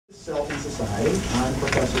Self and Society. I'm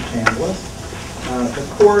Professor Chambliss. The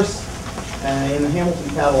course in the Hamilton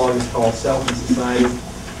catalog is called Self and Society.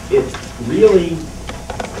 It really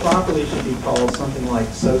properly should be called something like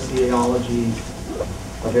Sociology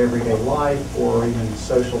of Everyday Life or even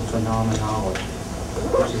Social Phenomenology,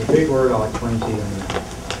 which is a big word I'll explain to you in a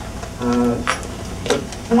minute.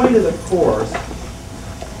 The point of the course,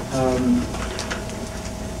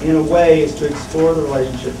 in a way, is to explore the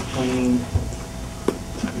relationship between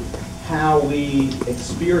how we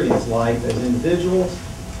experience life as individuals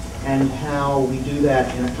and how we do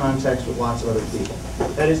that in a context with lots of other people.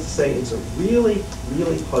 That is to say, it's a really,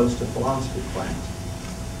 really close to philosophy class.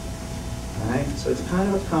 All right? So it's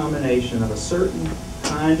kind of a combination of a certain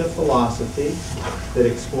kind of philosophy that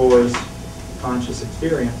explores conscious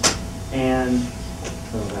experience and,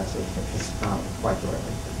 it's not quite the right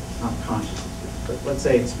way, not conscious experience, but let's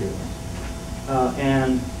say experience,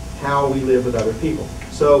 and how we live with other people.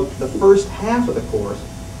 So the first half of the course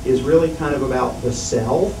is really kind of about the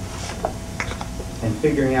self and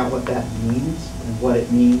figuring out what that means and what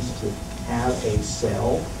it means to have a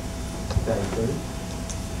self.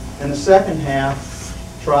 And the second half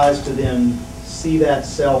tries to then see that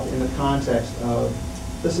self in the context of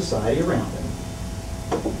the society around it.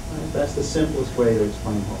 Right? That's the simplest way to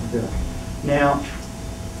explain what we're doing. Now,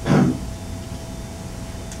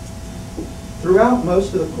 throughout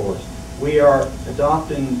most of the course, we are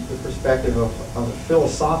adopting the perspective of a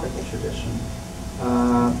philosophical tradition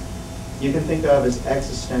you can think of as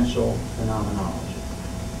existential phenomenology.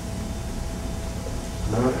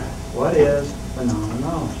 What is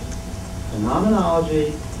phenomenology?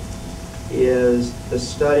 Phenomenology is the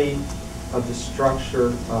study of the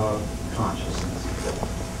structure of consciousness.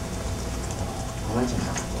 Well, that's a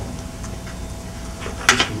mouthful.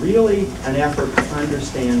 It's really an effort to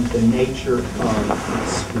understand the nature of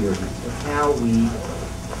experience, of how we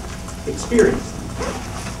experience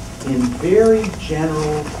them in very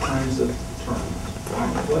general kinds of terms.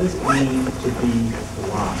 What does it mean to be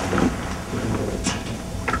alive?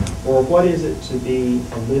 Or what is it to be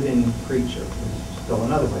a living creature? Still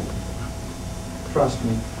another way. Trust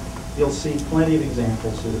me, you'll see plenty of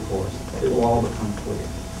examples through the course. It will all become clear.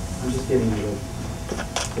 I'm just giving you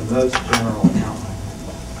the most general outline.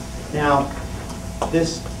 Now,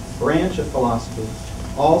 this branch of philosophy,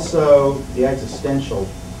 also the existentialist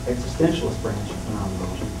branch of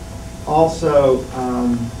phenomenology, also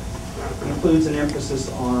includes an emphasis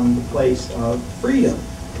on the place of freedom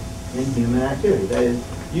in human activity. That is,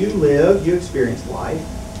 you live, you experience life,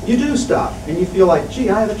 you do stuff, and you feel like, gee,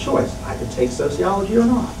 I have a choice. I could take sociology or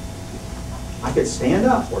not. I could stand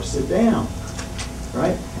up or sit down,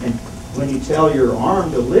 right? And when you tell your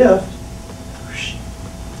arm to lift,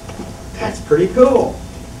 that's pretty cool,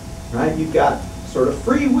 right? You've got sort of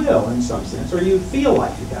free will in some sense, or you feel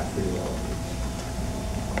like you've got free will.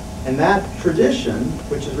 And that tradition,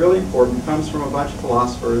 which is really important, comes from a bunch of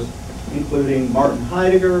philosophers, including Martin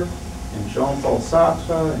Heidegger, and Jean-Paul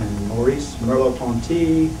Sartre, and Maurice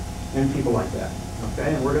Merleau-Ponty, and people like that.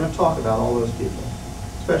 Okay, and we're going to talk about all those people,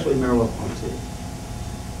 especially Merleau-Ponty.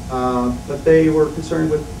 But they were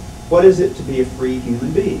concerned with what is it to be a free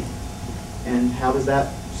human being, and how does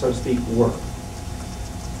that, so to speak, work.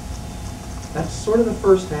 That's sort of the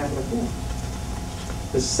first half of the course.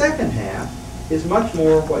 The second half is much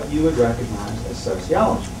more what you would recognize as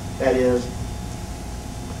sociology. That is,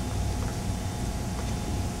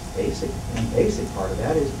 basic part of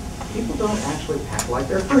that is people don't actually act like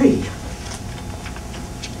they're free.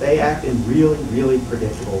 They act in really, really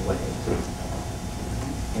predictable ways.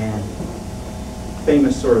 And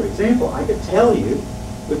famous sort of example, I could tell you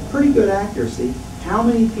with pretty good accuracy how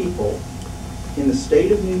many people in the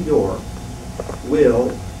state of New York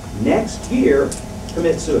will next year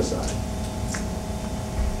commit suicide.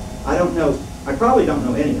 I don't know, I probably don't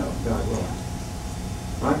know any of them, God willing.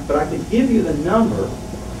 Right? But I could give you the number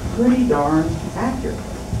pretty darn accurate.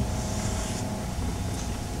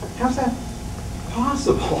 How's that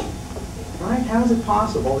possible? Right? How is it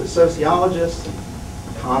possible that sociologists and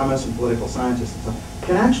economists and political scientists and stuff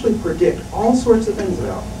can actually predict all sorts of things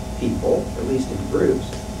about people, at least in groups,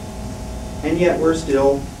 and yet we're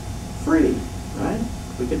still free, right?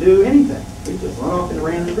 We could do anything. We could just run off in a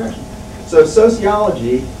random direction. So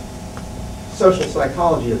sociology, social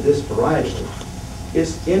psychology of this variety,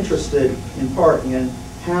 is interested in part in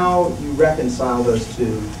how you reconcile those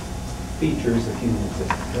two features of human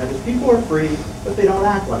existence. That is, people are free, but they don't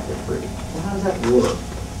act like they're free. Well, how does that work?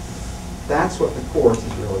 That's what the course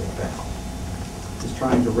is really about, is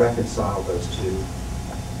trying to reconcile those two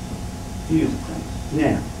views of things.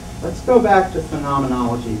 Now, let's go back to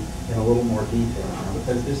phenomenology in a little more detail now,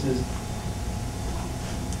 because this is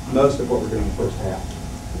most of what we're doing in the first half.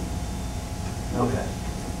 Okay.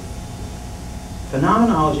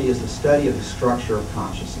 Phenomenology is the study of the structure of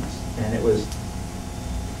consciousness, and it was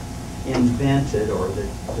invented, or the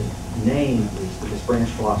name, at least, of this branch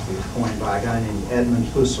of philosophy was coined by a guy named Edmund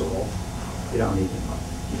Husserl. You don't need to know.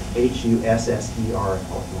 Husser,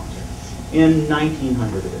 in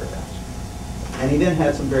 1900 or thereabouts. And he then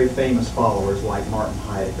had some very famous followers like Martin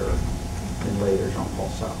Heidegger and later Jean-Paul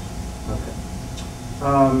Sartre. Okay.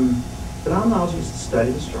 Phenomenology is the study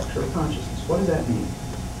of the structure of consciousness. What does that mean?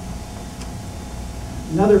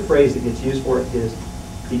 Another phrase that gets used for it is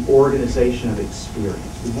the organization of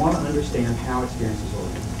experience. We want to understand how experience is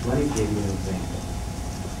organized. Let me give you an example.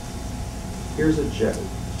 Here's a joke.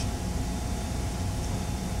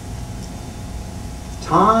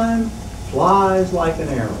 Time flies like an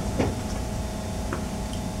arrow.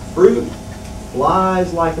 Fruit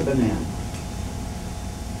flies like a banana.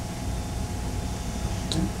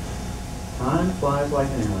 Okay. Time flies like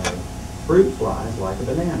an arrow. Fruit flies like a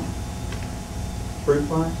banana. Fruit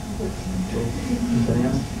flies?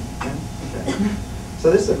 Banana? Yeah? Okay.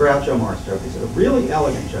 So this is a Groucho Marx joke. It's a really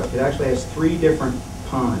elegant joke. It actually has 3 different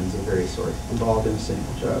puns of various sorts involved in a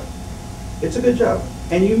single joke. It's a good joke.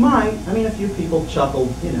 And you might, I mean, a few people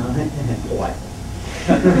chuckled, you know, politely.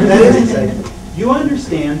 That is to say, you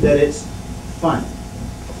understand that it's funny,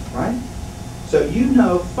 right? So you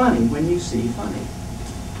know funny when you see funny.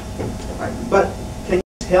 Right? But can you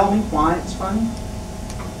tell me why it's funny?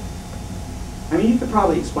 I mean, you could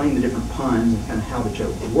probably explain the different puns and kind of how the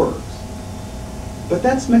joke works. But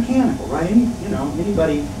that's mechanical, right?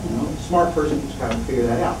 Anybody, smart person can try to figure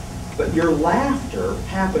that out. But your laughter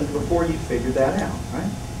happened before you figured that out, right?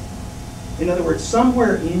 In other words,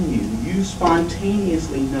 somewhere in you, you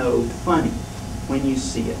spontaneously know funny when you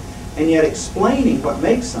see it. And yet explaining what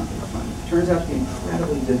makes something funny turns out to be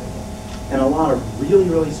incredibly difficult. And a lot of really,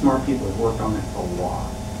 really smart people have worked on it a lot.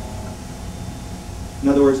 In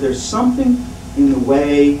other words, there's something in the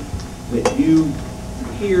way that you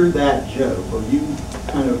hear that joke, or you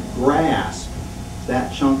kind of grasp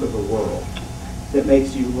that chunk of the world that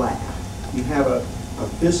makes you laugh. You have a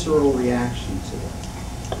visceral reaction to it.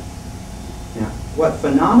 Now, what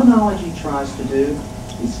phenomenology tries to do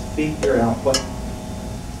is figure out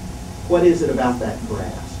what is it about that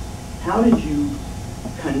grasp? How did you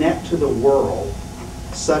connect to the world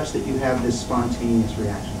such that you have this spontaneous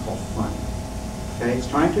reaction called funny? Okay, it's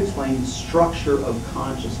trying to explain the structure of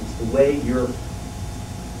consciousness, the way your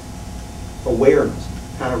awareness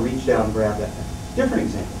kind of reached out and grabbed that thing. Different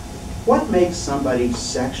example. What makes somebody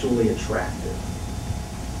sexually attractive?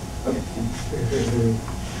 Okay.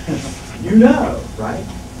 You know, right?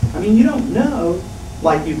 I mean, you don't know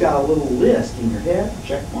like you've got a little list in your head.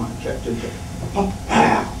 Check 1, check 2, check.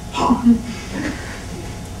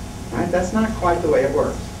 Right? That's not quite the way it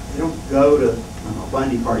works. You don't go to a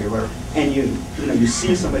Bundy party or whatever, and you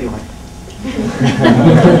see somebody like,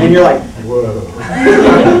 and you're like, whoa.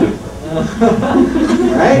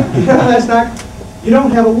 Right? That's not. You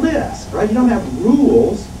don't have a list, right? You don't have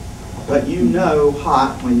rules, but you know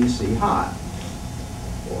hot when you see hot,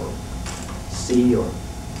 or see, or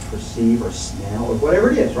perceive, or smell, or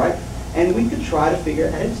whatever it is, right? And we could try to figure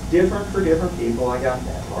it out. It's different for different people. I got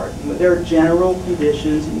that part. But there are general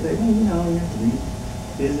conditions, and you say, well, you have to read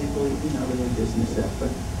physically, the business stuff.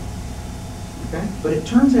 But it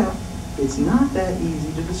turns out it's not that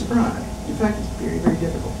easy to describe. In fact, it's very, very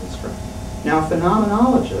difficult to describe. Now, a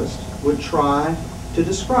phenomenologist would try to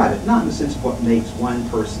describe it, not in the sense of what makes one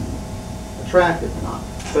person attractive or not,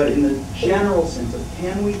 but in the general sense of,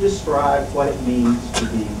 can we describe what it means to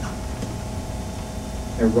be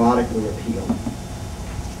erotically appealing?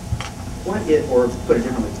 Or put it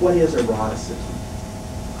differently, what is eroticism?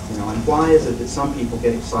 And why is it that some people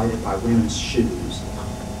get excited by women's shoes,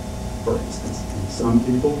 for instance, and some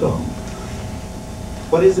people don't?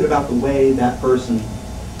 What is it about the way that person,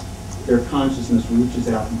 their consciousness reaches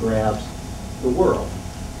out and grabs the world?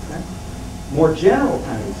 Okay? More general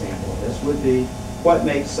kind of example of this would be what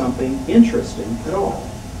makes something interesting at all.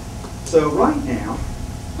 So right now,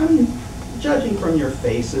 I mean, judging from your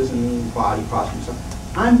faces and body posture and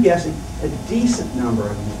stuff, I'm guessing a decent number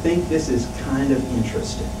of you think this is kind of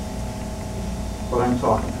interesting, what I'm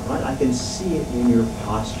talking about, right? I can see it in your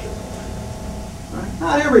posture. Right?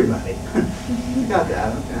 Not everybody. You got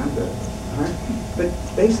that. Okay, I'm good. All right?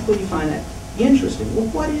 But basically you find that interesting. Well,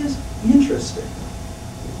 what is interesting?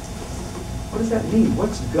 What does that mean?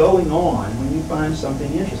 What's going on when you find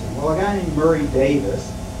something interesting? Well, a guy named Murray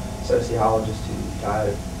Davis, sociologist who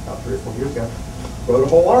died about 3 or 4 years ago, wrote a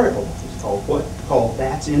whole article. It's called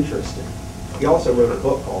That's Interesting. He also wrote a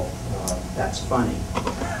book called That's Funny.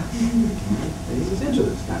 And he was into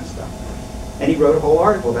this kind of stuff. And he wrote a whole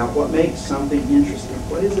article about what makes something interesting.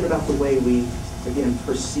 What is it about the way we, again,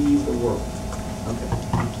 perceive the world? Okay.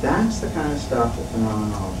 That's the kind of stuff that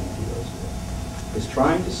phenomenology deals with. Is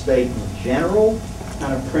trying to state in general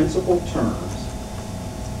kind of principled terms,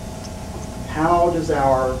 how does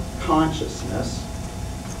our consciousness,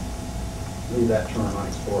 leave that term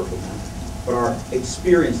unexplored for now, but our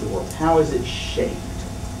experience of the world, how is it shaped?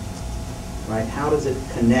 Right? How does it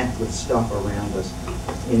connect with stuff around us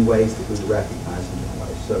in ways that we recognize in different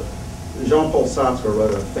ways? So Jean-Paul Sartre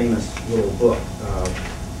wrote a famous little book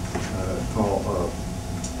called,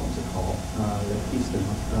 what's it called?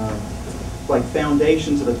 Like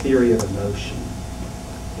Foundations of a Theory of Emotion.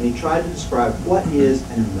 And he tried to describe what is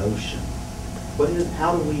an emotion.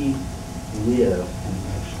 How do we live an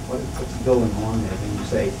emotion? What's going on there when you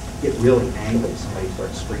say, get really angry, somebody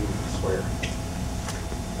starts screaming and swearing?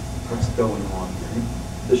 What's going on here?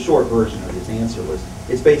 The short version of his answer was,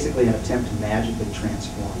 it's basically an attempt to magically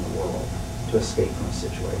transform the world to escape from a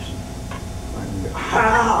situation. Right? And you go,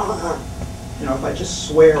 ah! You know, if I just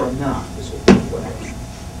swear enough, this will go away.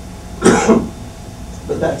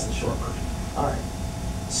 But that's the short version. All right.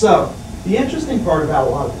 So, the interesting part about a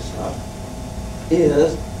lot of this stuff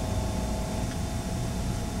is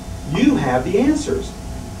you have the answers.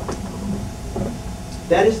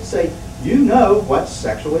 That is to say, you know what's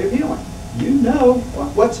sexually appealing. You know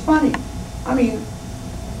what's funny. I mean,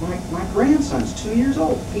 my grandson's 2 years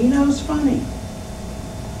old. He knows funny.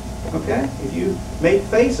 Okay? If you make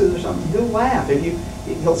faces or something, he'll laugh.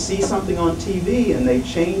 He'll see something on TV and they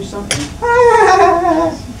change something,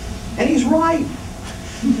 and he's right.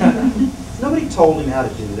 Nobody told him how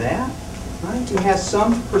to do that. Right? He has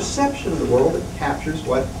some perception of the world that captures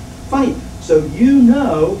what's funny. So you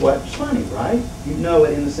know what's funny, right? You know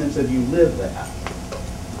it in the sense of you live that.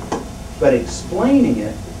 But explaining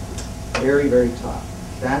it, very, very tough.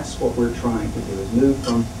 That's what we're trying to do, is move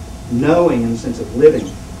from knowing in the sense of living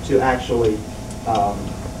to actually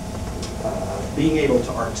being able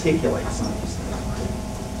to articulate some of these things.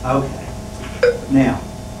 Okay. Now,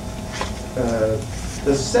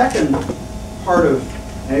 the second part of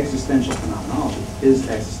existential phenomenology is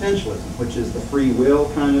existentialism, which is the free will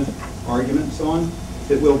kind of argument and so on,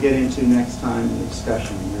 that we'll get into next time in the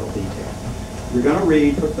discussion in real detail. You're going to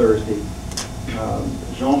read for Thursday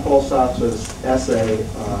Jean-Paul Sartre's essay,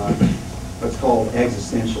 what's called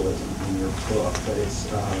Existentialism in your book, but it's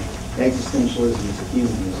Existentialism is a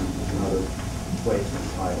Humanism is another way to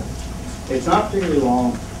entitle it. It's not particularly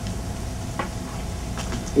long.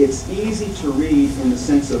 It's easy to read in the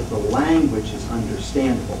sense of the language is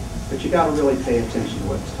understandable, but you got to really pay attention to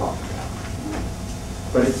what it's talking about.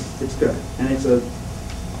 But it's good, and it's a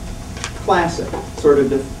classic sort of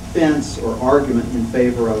defense or argument in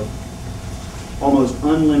favor of almost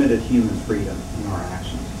unlimited human freedom in our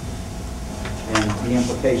actions, and the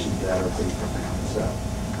implications of that are pretty profound. So,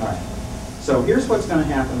 all right. So here's what's going to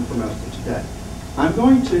happen for most of today. I'm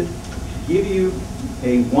going to give you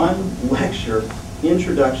a one-lecture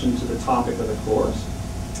introduction to the topic of the course,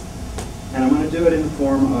 and I'm going to do it in the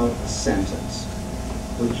form of a sentence,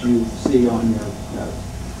 which you see on your notes.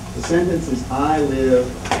 The sentence is, I live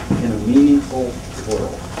in a meaningful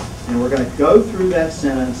world. And we're going to go through that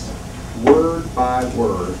sentence word by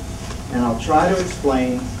word, and I'll try to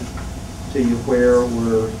explain to you where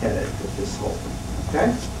we're headed with this whole thing.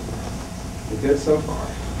 Okay? We good so far?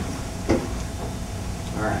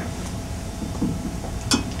 All right.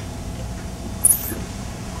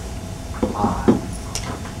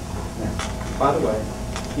 Now, by the way,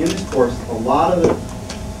 in this course, a lot of the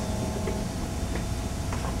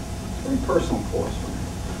very personal course for me.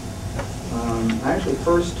 I actually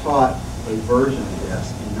first taught a version of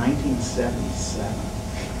this in 1977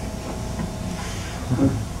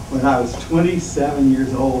 when I was 27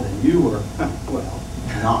 years old and you were, well,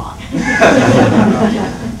 not.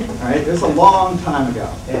 All right, it was a long time ago,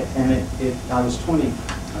 and I was 20.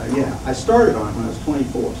 I started on it when I was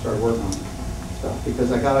 24. Started working on stuff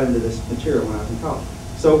because I got into this material when I was in college.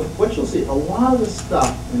 So what you'll see, a lot of the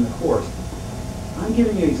stuff in the course, I'm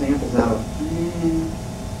giving you examples out of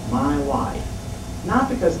my life. Not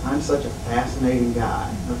because I'm such a fascinating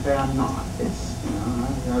guy. Okay, I'm not. It's, you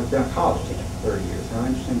know, I've been a college teacher for 30 years. How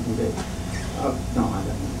interesting can it be? No, I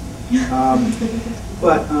don't.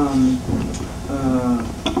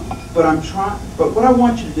 But I'm trying. But what I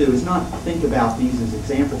want you to do is not think about these as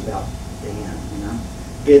examples about Dan. You know,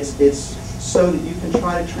 it's so that you can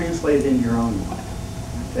try to translate it into your own life.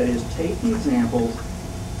 That is, take the examples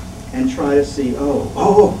and try to see,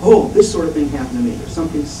 this sort of thing happened to me. There's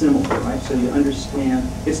something similar, right? So you understand.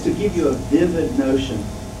 It's to give you a vivid notion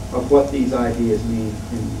of what these ideas mean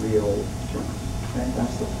in real terms. Okay,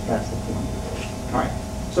 that's the point. All right.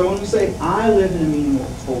 So when we say I live in a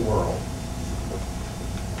meaningful world,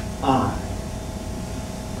 I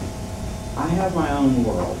have my own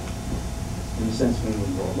world in the sense of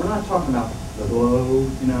meaningful world. We're not talking about the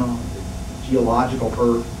globe, you know, the geological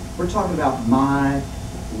Earth. We're talking about my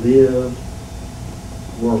lived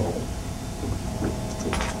world.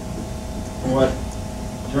 What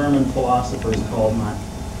German philosophers called my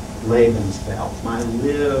Lebenswelt, my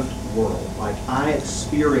lived world. Like I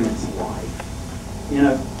experience life in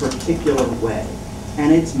a particular way.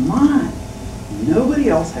 And it's mine. Nobody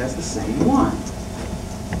else has the same one.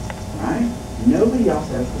 Right? Nobody else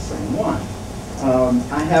has the same one.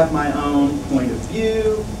 I have my own point of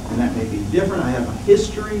view, and that may be different. I have a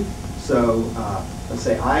history. So let's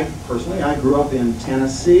say I grew up in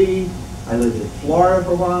Tennessee. I lived in Florida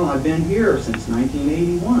for a while. I've been here since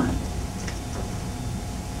 1981.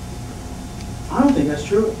 I don't think that's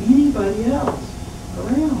true of anybody else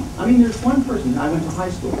around. I mean, there's one person I went to high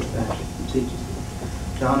school with, actually, who teaches.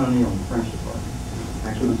 John O'Neill in the French department.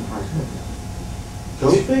 Actually went to high school.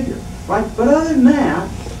 Go figure. Right? But other than that,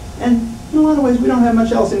 and in a lot of ways we don't have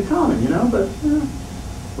much else in common, you know, but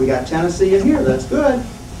we got Tennessee in here. That's good.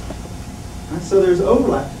 Right? So there's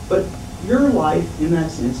overlap. But your life, in that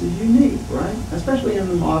sense, is unique, right? Especially in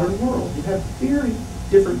the modern world. You have very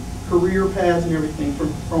different career paths and everything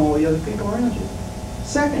from all the other people around you.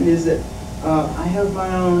 Second is that I have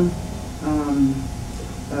my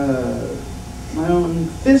own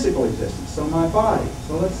physical existence, so my body.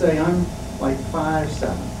 So let's say I'm like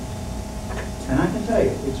 5'7", and I can tell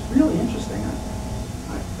you, it's really interesting.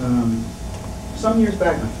 Some years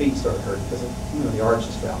back, my feet started hurting because of, the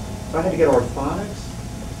arches fell. So I had to get orthotics.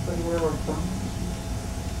 Everybody wear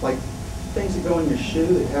orthotics? Like things that go in your shoe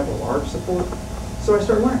that have a large support. So I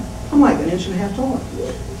started wearing. I'm like 1.5 inches taller.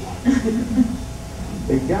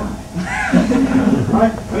 Big guy.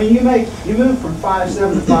 Right? I mean, you move from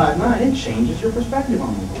 5'7" to 5'9", it changes your perspective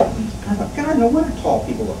on the world. I thought, God, no wonder tall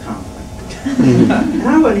people look confident. And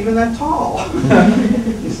I wasn't even that tall.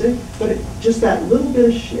 You see? But just that little bit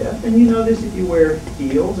of shift, and you know this if you wear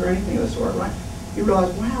heels or anything of the sort, right? You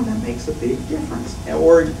realize, wow, that makes a big difference.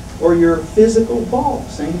 Or your physical bulk,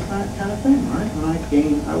 same kind of thing, right? When I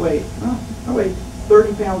weighed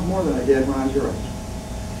 30 pounds more than I did when I was your age.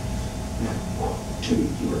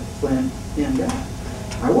 You were a thin guy.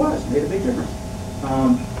 I was, made a big difference.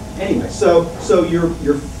 Anyway, so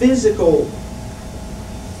your physical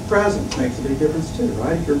presence makes a big difference too,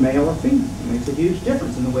 right? If you're male or female, it makes a huge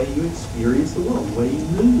difference in the way you experience the world, the way you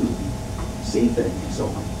move, see things, and so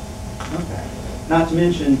on. Okay. Not to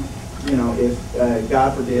mention, if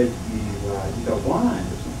God forbid you go blind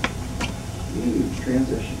or something, huge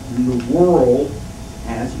transition in the world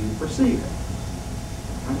as you perceive it.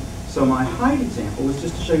 Right? So my height example was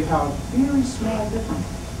just to show you how a very small difference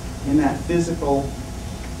in that physical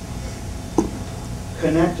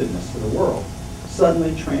connectedness to the world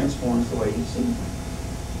suddenly transforms the way you see things.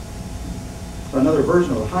 So another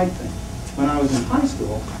version of the height thing. When I was in high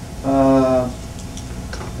school, I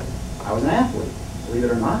was an athlete, believe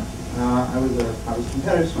it or not. I was a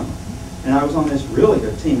competitive swimmer. And I was on this really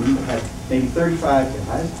good team. We had maybe 35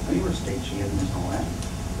 guys. We were state champions and all that.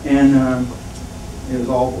 And it was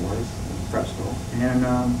all boys, prep school. And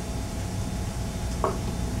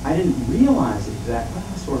I didn't realize it exactly. Well,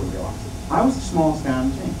 I sort of realized it. I was the smallest guy on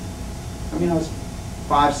the team. I mean, I was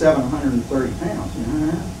 5'7", 130 pounds,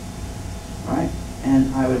 right?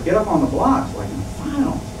 And I would get up on the blocks, like in the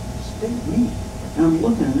finals, state meet, and I'm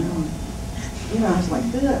looking at them, I was like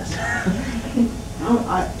this.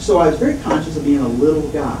 So I was very conscious of being a little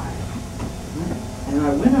guy. Right?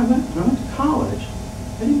 And when I went to college,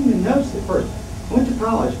 I didn't even notice it at first. I went to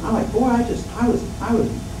college, I'm like, boy, I was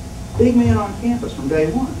big man on campus from day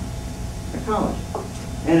one at college.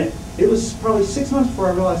 And it was probably 6 months before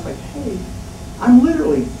I realized, like, hey, I'm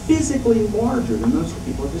literally physically larger than most of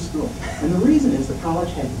the people at this school. And the reason is the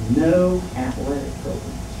college had no athletic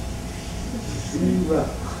program. Zero.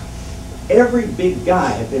 Every big guy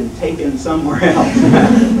had been taken somewhere else.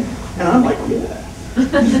 And I'm like, yeah.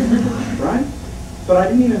 Right? But I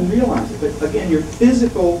didn't even realize it. But again, your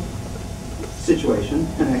physical situation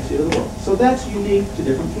connects you to the world. So that's unique to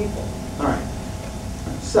different people. All right.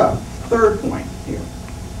 So, third point here.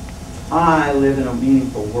 I live in a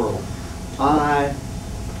meaningful world.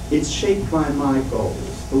 It's shaped by my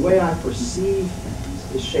goals. The way I perceive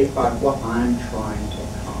things is shaped by what I'm trying to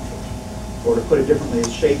accomplish. Or to put it differently,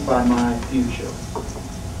 it's shaped by my future.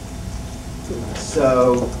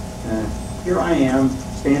 So here I am,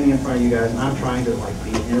 standing in front of you guys, and I'm trying to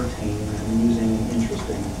be entertaining and amusing and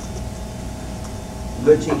interesting.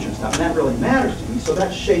 good teacher and stuff, and that really matters to me, so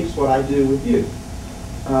that shapes what I do with you.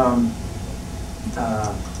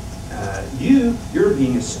 You're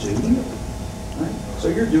being a student, right? So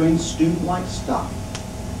you're doing student-like stuff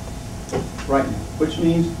right now, which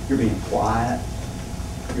means you're being quiet,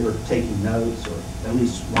 you're taking notes, or at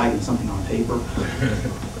least writing something on paper,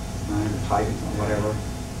 right, or typing or whatever.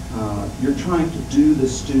 You're trying to do the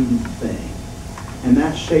student thing. And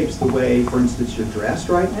that shapes the way, for instance, you're dressed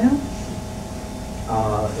right now,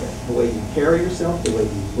 the way you carry yourself, the way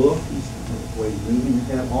you look, the way you move in your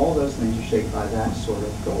head, all those things are shaped by that sort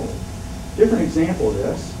of goal. Different example of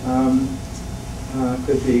this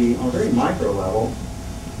could be on a very micro level.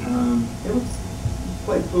 You ever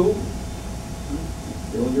play pool?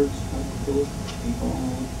 Billiards, pool, people.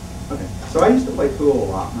 Okay, so I used to play pool a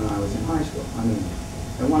lot when I was in high school. I mean,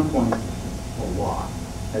 at one point, a lot,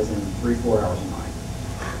 as in 3-4 hours a night.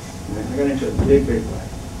 And I got into it in a big, big way.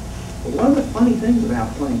 But one of the funny things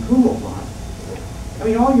about playing pool a lot, I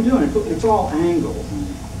mean, all you're doing, it's all angles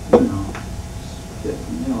and,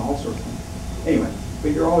 all sorts of things. Anyway,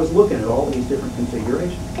 but you're always looking at all these different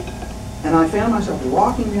configurations. And I found myself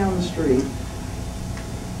walking down the street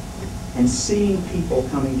and seeing people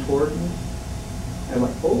coming toward me. I'm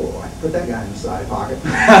like, oh, I put that guy in the side pocket.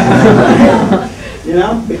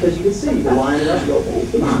 Because you can see, you can line it up, go,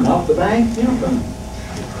 oh, off the bank, boom.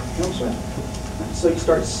 No sweat. So you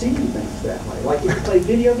start seeing things that way. Like if you play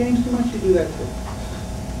video games too much, you do that too.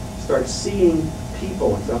 You start seeing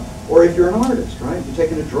people and stuff. Or if you're an artist, right? You're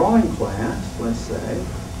taking a drawing class, let's say,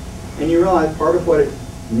 and you realize part of what it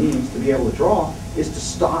means to be able to draw is to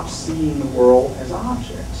stop seeing the world as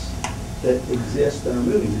objects that exist and are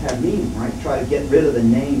moving, that have meaning, right? Try to get rid of the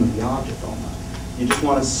name of the object almost. You just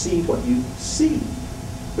want to see what you see,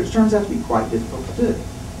 which turns out to be quite difficult to do.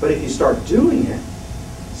 But if you start doing it,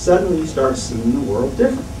 suddenly you start seeing the world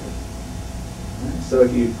differently. Right? So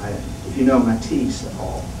if you know Matisse at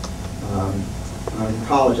all, when I was in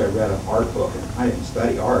college I read an art book, and I didn't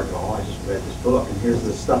study art at all, I just read this book, and here's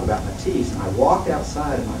this stuff about Matisse, and I walked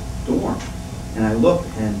outside of my dorm, and I looked,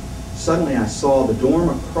 and suddenly I saw the dorm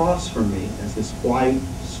across from me as this white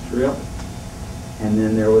strip, and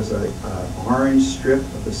then there was an orange strip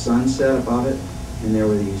of the sunset above it, and there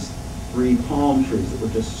were these 3 palm trees that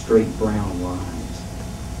were just straight brown lines.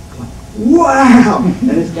 Wow! And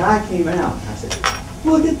this guy came out, and I said,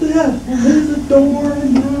 look at this, there's a door,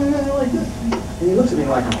 and like this. And he looks at me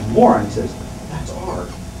like I'm a moron. He says, that's art.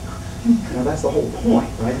 That's the whole point,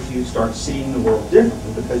 right? Is you start seeing the world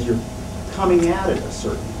differently because you're coming at it a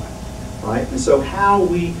certain way, right? And so how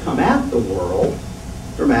we come at the world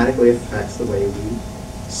dramatically affects the way we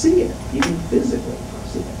see it, even physically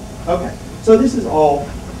see it. Okay, so this is all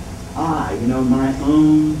my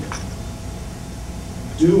own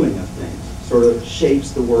doing of things sort of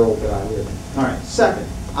shapes the world that I live in. All right, second,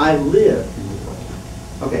 I live in the world.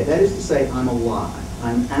 Okay, that is to say I'm alive.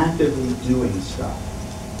 I'm actively doing stuff.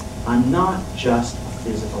 I'm not just a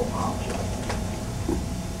physical object.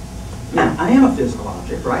 Now, I am a physical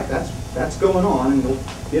object, right? That's going on, and we'll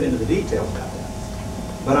get into the details about that.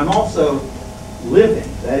 But I'm also living.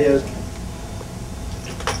 That is,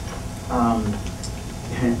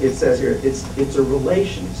 it says here, it's a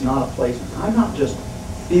relation. It's not a placement. I'm not just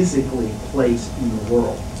physically placed in the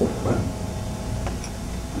world.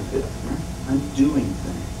 I'm doing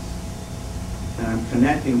things. And I'm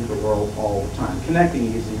connecting to the world all the time.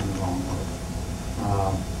 Connecting is even the wrong word.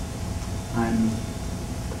 I'm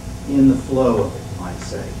in the flow of it, you might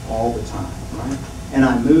say, all the time, right? And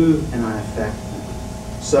I move and I affect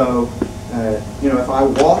things. So, if I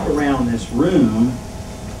walk around this room,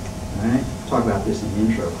 right? Talk about this in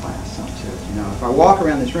intro class some too. If I walk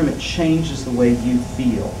around this room, it changes the way you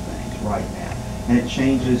feel things right now. And it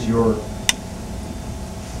changes your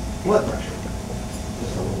blood pressure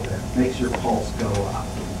just a little bit. Makes your pulse go up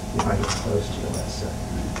if I get close to you, let's say.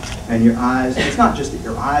 And your eyes, it's not just that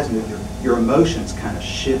your eyes move, your emotions kind of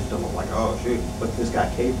shift a little, like, oh, shoot, what's this guy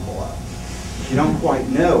capable of? You don't quite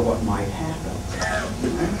know what might happen.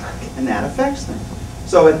 And that affects things.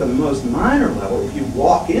 So at the most minor level, if you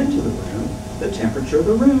walk into the room, the temperature of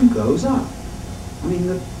the room goes up. I mean,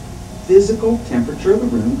 the physical temperature of the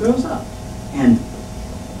room goes up. And,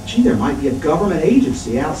 gee, there might be a government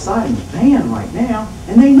agency outside in the van right now,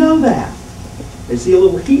 and they know that. They see a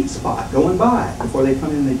little heat spot going by before they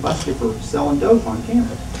come in and they bust you for selling dope on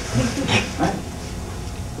campus. Right?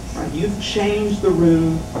 Right? You've changed the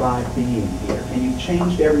room by being here, and you've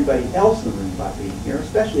changed everybody else in the room by being here,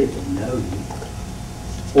 especially if they know you.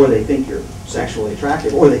 Or they think you're sexually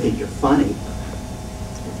attractive, or they think you're funny.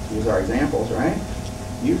 These are examples, right?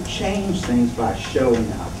 You've changed things by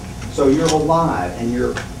showing up. So you're alive, and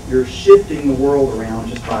you're shifting the world around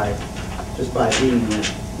just by being in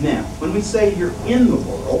it. Now, when we say you're in the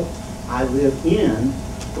world, I live in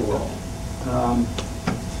the world.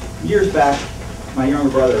 Years back, my younger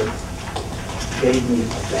brother gave me a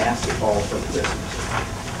basketball for Christmas.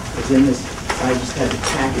 It was in this, I just had the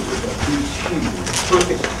package with a huge,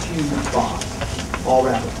 perfect huge box, all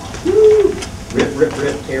wrapped up. Woo! Rip, rip,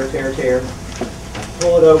 rip, tear, tear, tear. I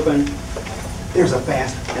pull it open. There's a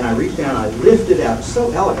basket, and I reach down, and I lift it out. It's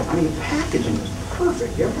so elegant. I mean, the packaging was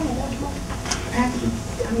perfect. You ever had a basketball? Packaging,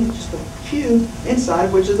 I mean, just a cube inside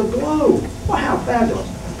of which is a globe. Wow, fabulous.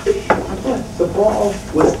 The ball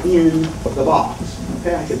was in the box.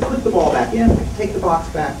 Okay, I could put the ball back in, I could take the box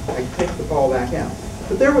back, I could take the ball back out.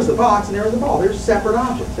 But there was the box and there was the ball. They're separate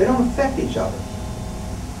objects. They don't affect each other.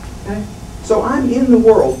 Okay? So I'm in the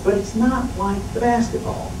world, but it's not like the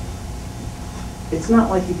basketball. It's not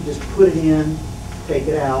like you can just put it in, take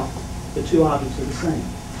it out. The two objects are the same.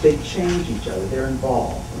 They change each other. They're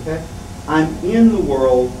involved. Okay? I'm in the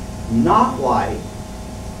world not like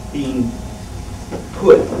being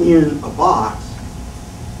put in a box.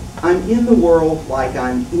 I'm in the world like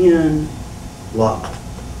I'm in love.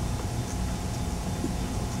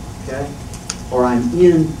 Okay? Or I'm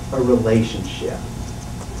in a relationship.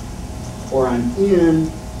 Or I'm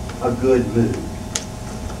in a good mood.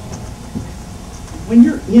 When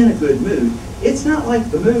you're in a good mood, it's not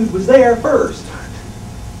like the mood was there first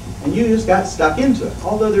and you just got stuck into it.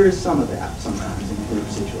 Although there is some of that sometimes in group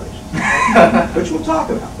situations. Which we'll talk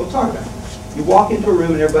about. We'll talk about it. You walk into a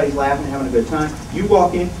room and everybody's laughing and having a good time. You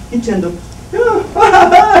walk in, you tend to,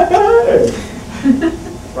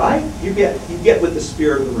 right? You get with the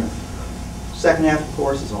spirit of the room. Second half of the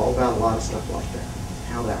course is all about a lot of stuff like that,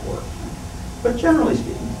 how that works. But generally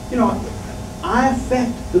speaking, you know, I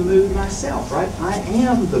affect the mood myself, right? I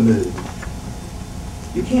am the mood.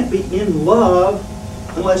 You can't be in love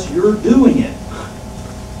unless you're doing it.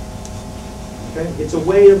 Okay? It's a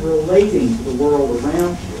way of relating to the world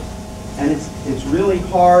around you. And it's really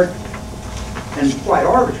hard and quite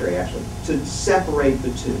arbitrary, actually, to separate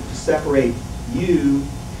the two, to separate you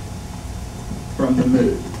from the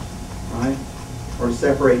mood, right? Or to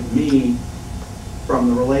separate me from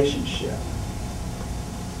the relationship,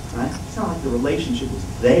 right? It's not like the relationship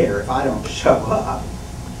is there if I don't show up.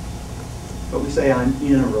 But we say I'm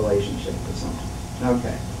in a relationship with someone.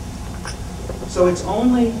 Okay. So it's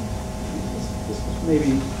only, this is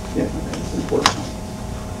maybe, yeah, okay, this is important.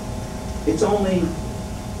 It's only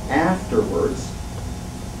afterwards,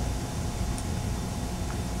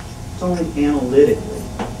 it's only analytically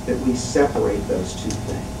that we separate those two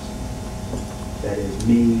things. That is,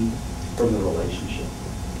 me from the relationship.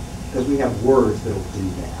 Because we have words that will do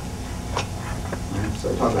that. Right?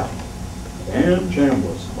 So I talk about damn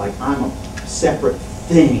chambliss, like I'm a separate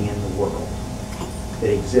thing in the world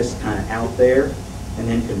that exists kind of out there and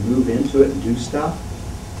then can move into it and do stuff.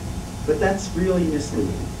 But that's really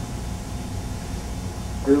misleading.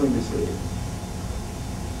 Really misleading.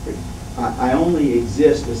 I only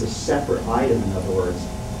exist as a separate item, in other words,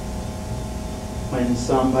 when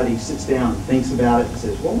somebody sits down and thinks about it and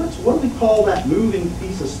says, well, what do we call that moving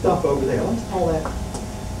piece of stuff over there? Let's call that,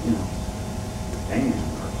 you know, Dan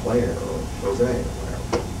or Claire or Jose or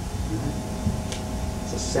whatever. Right?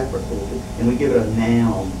 It's a separate little thing. And we give it a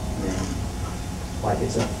noun name, like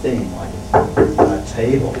it's a thing, like it's a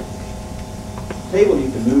table. Table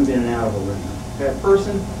you can move in and out of a room. Okay, a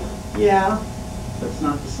person, yeah, but it's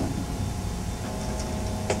not the same.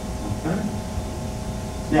 Okay?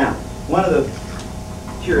 Now, one of the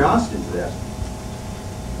curiosities of this,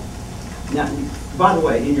 now, by the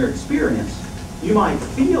way, in your experience, you might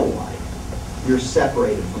feel like you're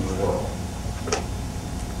separated from the world.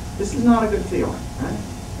 This is not a good feeling, right?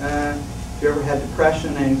 If you ever had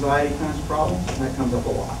depression, anxiety kinds of problems, that comes up a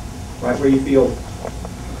lot, right? Where you feel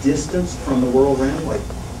distanced from the world around, like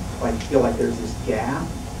you feel like there's this gap.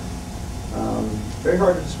 Very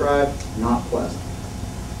hard to describe, not pleasant.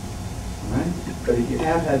 All right? But if you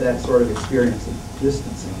have had that sort of experience of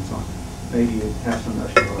distancing and so on, maybe you have some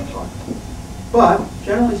notion of what I'm talking about. But,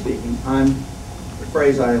 generally speaking, the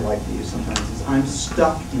phrase I like to use sometimes is, I'm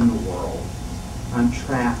stuck in the world. I'm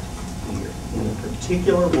trapped here. In the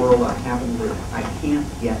particular world I happen to live in. I can't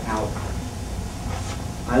get out of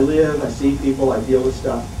it. I live, I see people, I deal with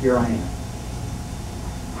stuff, here I am.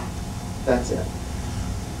 That's it.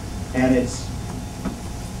 And it's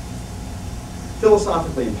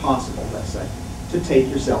philosophically impossible, let's say, to take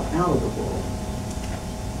yourself out of the world.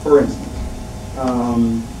 For instance,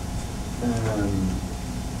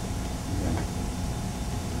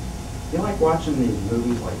 you like watching these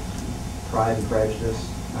movies like Pride and Prejudice?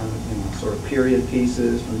 sort of period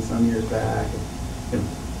pieces from some years back,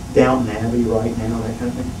 Downton Abbey right now, that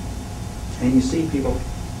kind of thing. And you see people,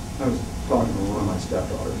 I was talking to one of my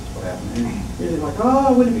stepdaughters, what happened, and they're like,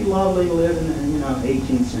 oh, wouldn't it be lovely to live in the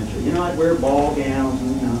 18th century? I'd wear ball gowns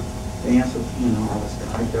and, dance with, all this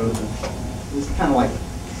stuff. I'd go to, it's kind of like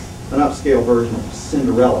an upscale version of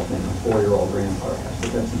Cinderella thing a 4-year-old grandmother has,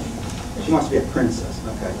 but that's not. She wants to be a princess,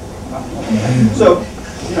 okay? So,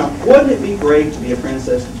 wouldn't it be great to be a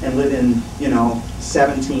princess and live in,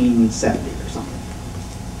 1770 or something?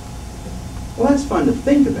 Well, that's fun to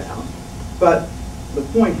think about, but the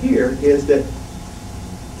point here is that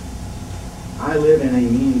I live in a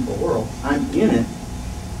meaningful world. I'm in it.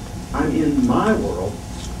 I'm in my world.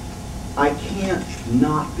 I can't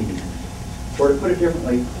not be in it. Or to put it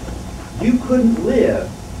differently, you couldn't live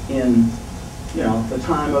in, the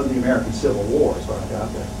time of the American Civil War, is what I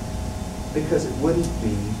got there, because it wouldn't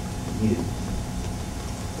be you.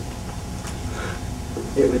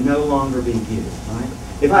 It would no longer be you, right?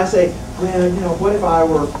 If I say, well, what if I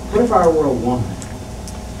were a woman?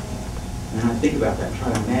 And I think about that and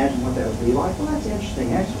try to imagine what that would be like. Well, that's an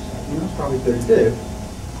interesting exercise. It's probably good to do,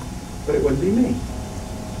 but it wouldn't be me.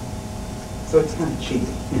 So it's kind of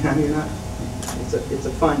cheating. You're not. It's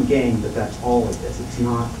a fun game, but that's all it is. It's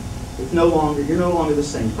not. It's no longer. You're no longer the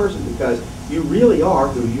same person because you really are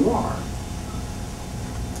who you are.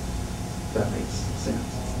 If that makes sense.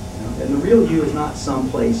 And the real you is not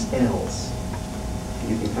someplace else.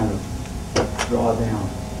 You can kind of draw down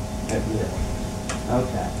at will.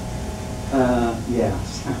 Okay.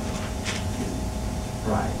 Yes.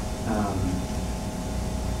 Right.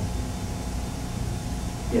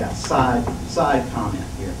 Side comment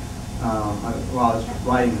here. While I was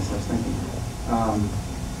writing this, I was thinking,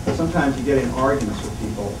 sometimes you get in arguments with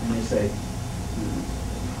people and they say,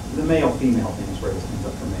 the male-female thing is where this comes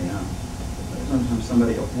up for me. Sometimes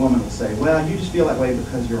a woman will say, well, you just feel that way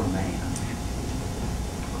because you're a man.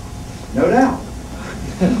 No doubt.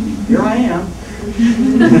 Here I am.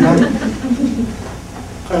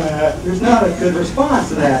 There's not a good response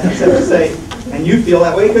to that except to say, and you feel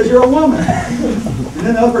that way because you're a woman. And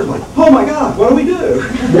then the other person's like, oh my God, what do we do?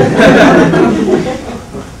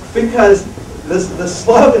 Because the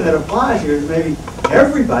slogan that applies here is maybe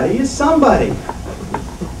everybody is somebody.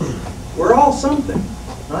 We're all something,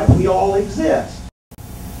 right? We all exist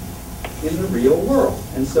in the real world.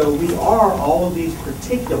 And so we are all of these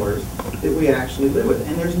particulars that we actually live with.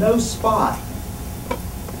 And there's no spot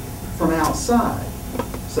from outside.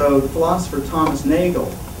 So the philosopher Thomas Nagel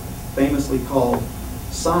famously called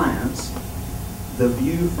science the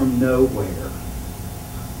view from nowhere.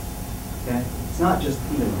 Okay? It's not just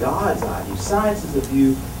even God's eye view. Science is a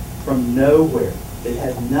view from nowhere. It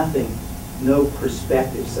has nothing, no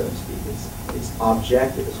perspective, so to speak. It's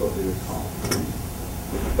objective is what we would call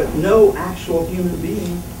it. But no actual human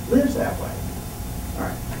being lives that way. All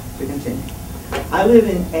right, to continue. I live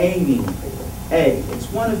in a meaningful world.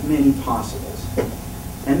 It's one of many possibles.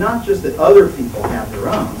 And not just that other people have their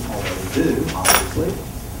own, although they do, obviously.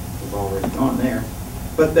 We've already gone there.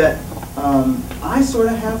 But that I sort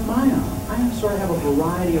of have my own. I sort of have a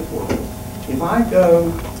variety of worlds. If I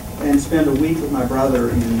go and spend a week with my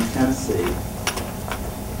brother in Tennessee,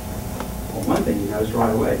 well, one thing you notice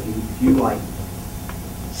right away, if you like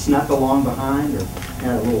snuck along behind or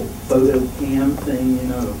had a little photo cam thing, you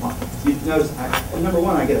notice, number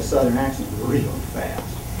one, I get a southern accent really fast.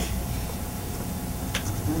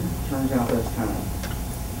 Turns out that's kind of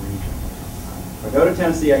regional. If I go to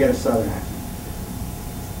Tennessee, I get a southern accent.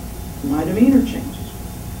 My demeanor changes.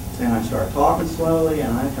 And I start talking slowly,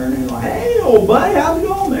 and I turn into like, hey, old buddy, how's it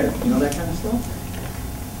going there? That kind of stuff.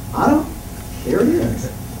 There it is.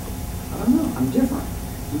 I don't know. I'm different.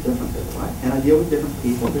 I'm different, right? And I deal with different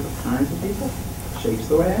people, different kinds of people. Shapes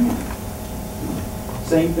the way I am.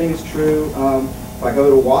 Same thing is true. If I go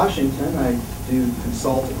to Washington, I do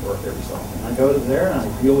consulting work every so often. I go there and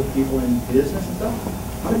I deal with people in business and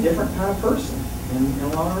stuff. I'm a different kind of person in a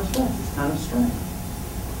lot of respects. It's kind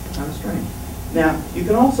of strange. Now, you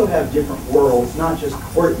can also have different worlds, not just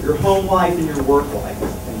your home life and your work life is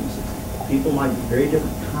a famous example. People might be very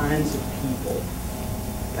different kinds of people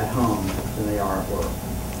at home than they are at work.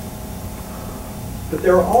 But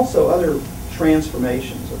there are also other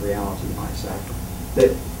transformations of reality, you might say,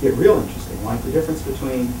 that get real interesting, like the difference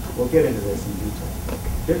between, we'll get into this in detail,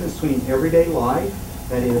 the difference between everyday life,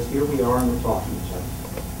 that is, here we are and we're talking to each other,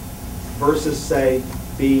 versus, say,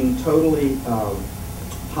 being totally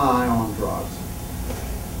high on drugs.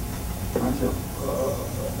 Right? So,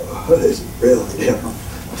 this is really different.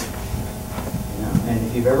 And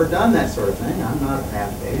if you've ever done that sort of thing, I'm not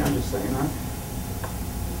advocating, I'm just saying,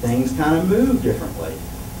 things kind of move differently.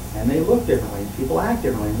 and they look differently, and people act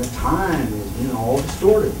differently, and the time is, you know, all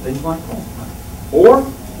distorted, things like that. Or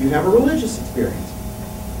you have a religious experience.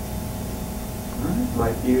 Right?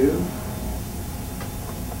 Like you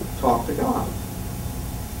talk to God.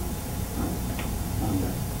 Right?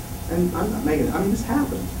 And I'm not making, I mean, this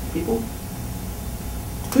happens. People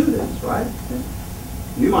do this, right?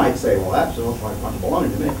 You might say, well, that looks like a bunch of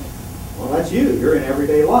baloney to me. Well, that's you. You're in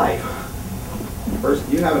everyday life. First,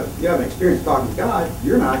 you have an experience talking to God,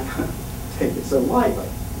 you're not going to take it so lightly.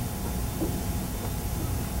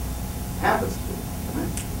 Happens to you,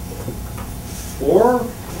 right? Or,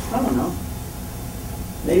 I don't know,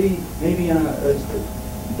 maybe in a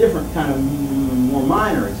different kind of more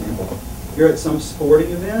minor example. You're at some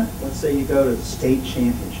sporting event. Let's say you go to the state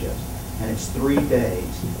championships, and it's 3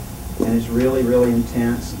 days, and it's really, really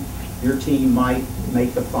intense. And your team might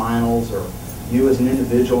make the finals, or you as an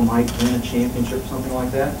individual might win a championship, something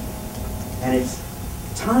like that. And it's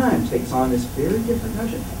time takes on this very different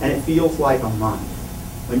notion, and it feels like a month.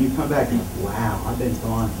 When you come back, you're like, wow, I've been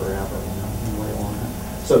gone forever. You know, it's been way long time.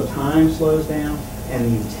 So time slows down, and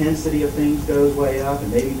the intensity of things goes way up,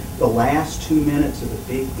 and maybe the last 2 minutes of the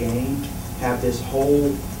big game have this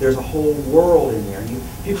whole, there's a whole world in there. And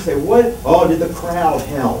people say, what? Oh, did the crowd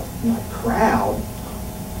help? You're like, crowd?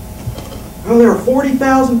 Oh, there are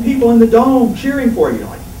 40,000 people in the dome cheering for you. You're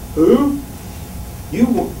like, who?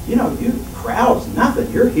 You know, crowd's nothing.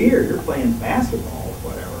 You're here. You're playing basketball or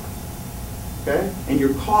whatever. Okay? And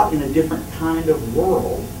you're caught in a different kind of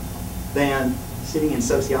world than sitting in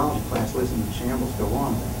sociology class listening to shambles go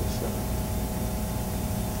on with this stuff.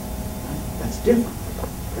 Right? That's different.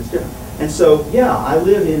 That's different. And so, yeah, I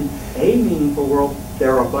live in a meaningful world.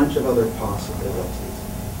 There are a bunch of other possibilities.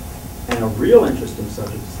 And a real interesting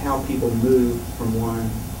subject is how people move from one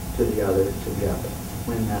to the other,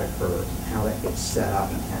 when that occurs, and how that gets set up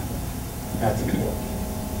and happens. That's important.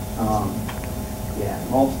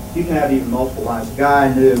 You can have even multiple lives. A guy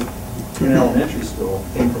I knew in elementary school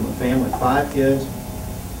came from a family of 5 kids,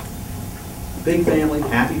 big family,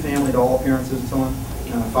 happy family to all appearances and so on.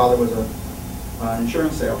 My father was an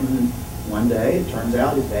insurance salesman, and one day it turns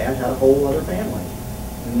out his dad had a whole other family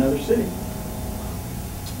in another city.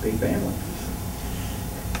 Big family.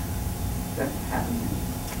 That happened.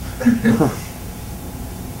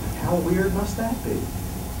 How weird must that be?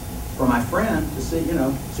 For my friend to see,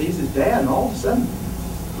 sees his dad, and all of a sudden,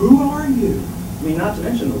 who are you? I mean, not to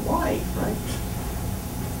mention the wife, right?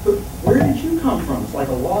 But where did you come from? It's like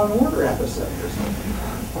a Law and Order episode or something.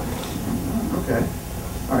 Okay.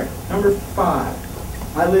 All right. Number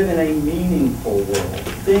 5. I live in a meaningful world.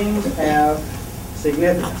 Things have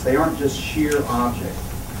significance. They aren't just sheer objects.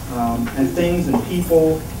 And things and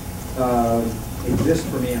people exist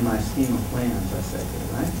for me in my scheme of plans, I say,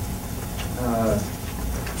 right?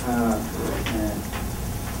 And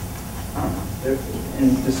I don't know. In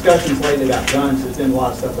discussions lately about guns, there's been a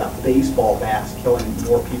lot of stuff about baseball bats killing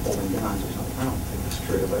more people than guns or something. I don't think it's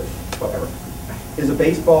true, but whatever. Is a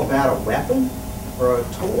baseball bat a weapon or a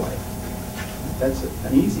toy? That's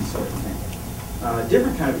an easy sort of thing.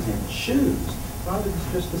 Different kind of example, shoes. I thought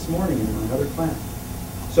this just this morning in another class.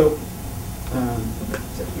 So,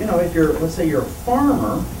 if you're, let's say you're a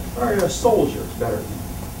farmer, or a soldier, it's better.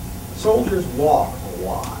 Soldiers walk a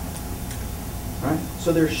lot, right?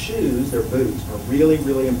 So their shoes, their boots, are really,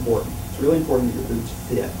 really important. It's really important that your boots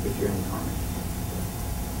fit if you're in the army.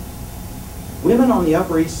 Women on the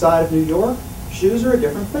Upper East Side of New York, shoes are a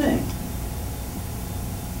different thing.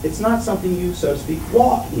 It's not something you, so to speak,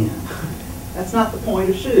 walk in. That's not the point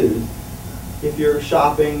of shoes. If you're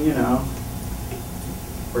shopping,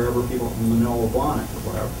 wherever people from Manila Blahnik or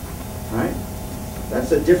whatever, right?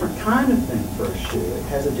 That's a different kind of thing for a shoe. It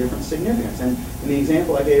has a different significance. And in the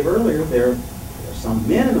example I gave earlier, there are some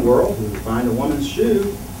men in the world who find a woman's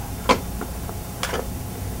shoe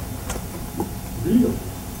really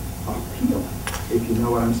appealing, if you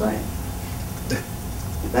know what I'm saying.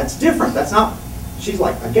 That's different. That's not, she's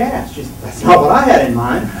like aghast. That's not what I had in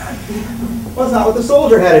mind. Well, it's not what the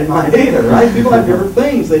soldier had in mind either, right? People have different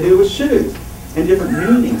things they do with shoes, and different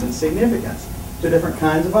meanings and significance to different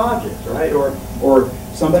kinds of objects, right? Or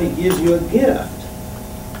somebody gives you a gift.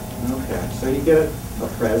 Okay, so you get a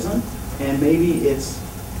present, and maybe it's,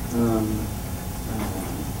 I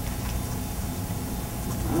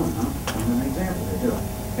don't know, I'm an example here.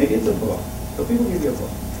 Maybe it's a book. So people give you a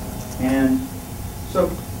book. And so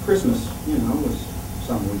Christmas, was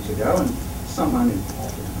some weeks ago, and something I'm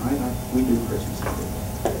involved in, right? We do Christmas every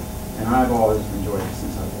year. And I've always enjoyed it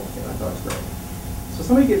since I was a little kid. I thought it was great. So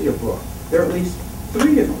somebody gives you a book. There are at least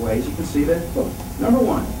 3 different ways you can see that book. Number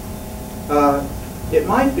 1, it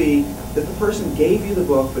might be that the person gave you the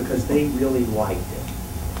book because they really liked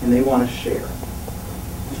it. and they want to share.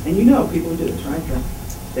 And you know people who do this, right?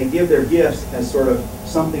 They give their gifts as sort of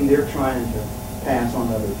something they're trying to pass on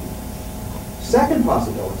to other people. Second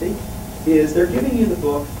possibility is they're giving you the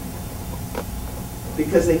book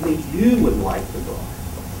because they think you would like the book,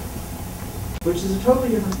 which is a totally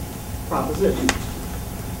different proposition.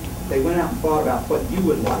 They went out and thought about what you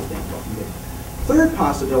would like the book. Third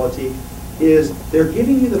possibility is they're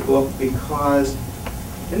giving you the book because,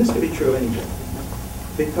 and this could be true of any book,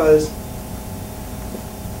 because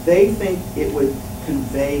they think it would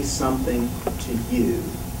convey something to you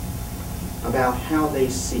about how they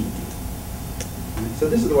see you. So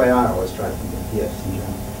this is the way I always try to think of gifts in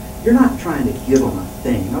general. You're not trying to give them a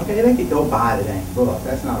thing. Okay, they could go buy the dang book.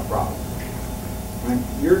 That's not a problem. Right?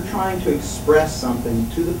 You're trying to express something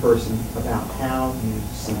to the person about how you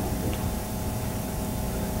see them.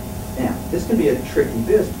 Now, this can be a tricky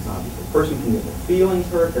business, obviously. The person can get their feelings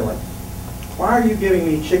hurt. They're like, why are you giving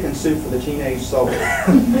me chicken soup for the teenage soul?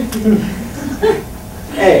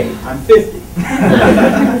 A, I'm 50.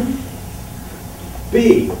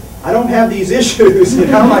 B, I don't have these issues. You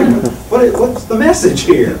know, like, what's the message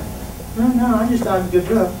here? No, I just thought it was good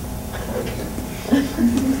book.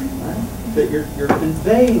 Right? That you're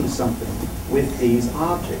conveying something with these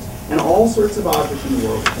objects. And all sorts of objects in the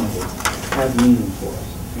world have meaning for us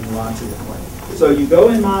in lots of different ways. So you go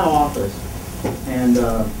in my office and,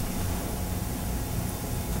 okay,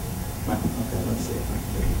 let's see if I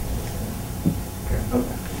can do it.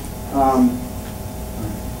 Okay.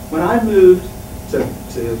 When I moved to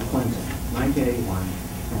Clinton, 1981,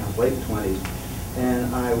 and I was late 20s, and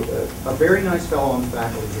a very nice fellow on the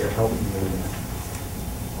faculty here helped me move in,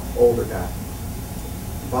 older guy,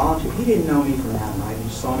 volunteer. He didn't know me from Adam, right? He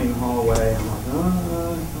just saw me in the hallway. I'm like,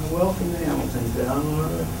 welcome to Hamilton. He said,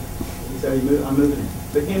 he said, I'm moving in.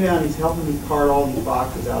 So he came down, he's helping me cart all these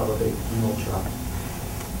boxes out of a big mill truck.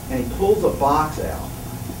 And he pulls a box out,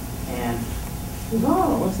 and he goes,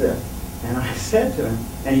 oh, what's this? And I said to him,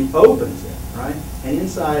 and he opens it, right? And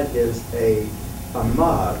inside is a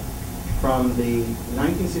mug from the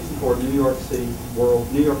 1964 New York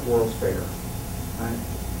World's Fair, right?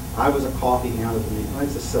 I was a coffee hound at the meeting.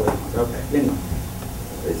 It's a silly one. Okay, anyway,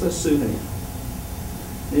 it's a souvenir.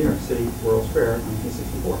 New York City World's Fair,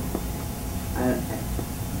 1964. And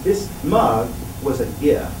this mug was a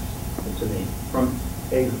gift to me from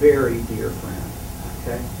a very dear friend.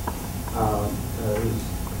 Okay,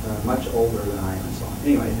 who's much older than I am and so on.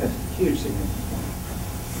 Anyway, it has huge significance for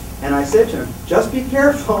me. And I said to him, just be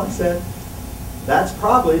careful. I said, that's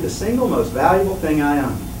probably the single most valuable thing I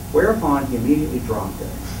own. Whereupon he immediately dropped it.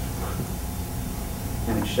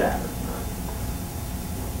 And it shattered.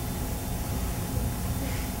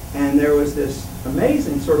 And there was this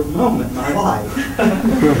amazing sort of moment in my life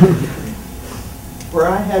where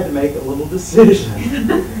I had to make a little decision.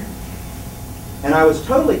 And I was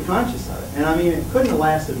totally conscious of it. And I mean, it couldn't have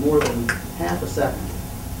lasted more than half a second.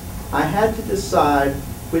 I had to decide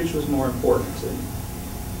which was more important to me.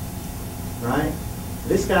 Right?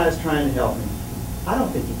 This guy's trying to help me. I don't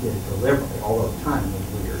think he did it deliberately, although the timing was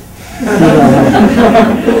weird.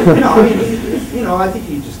 I think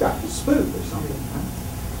he just got spooked or something. Right?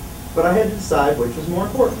 But I had to decide which was more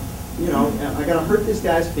important. Am I going to hurt this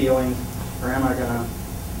guy's feelings, or am I going to,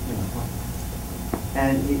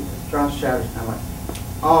 And he drops shatters, and I'm like,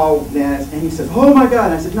 oh, man. And he says, oh my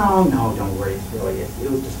God. And I said, no, don't worry. It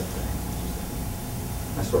was just a thing.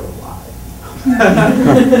 I sort of lied.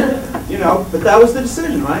 But that was the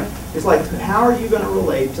decision, right? It's like, how are you going to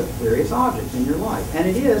relate to various objects in your life? And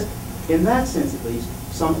it is, in that sense at least,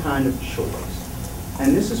 some kind of choice.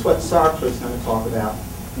 And this is what Sartre is going to talk about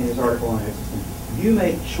in his article on existence. You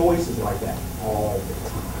make choices like that all the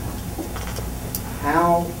time.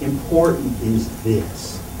 How important is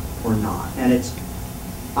this or not? And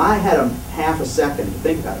I had a half a second to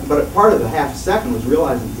think about it, but part of the half a second was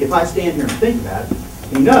realizing if I stand here and think about it,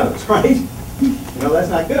 he knows, right? That's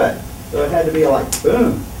not good. So it had to be like,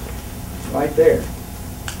 boom, right there.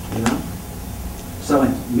 So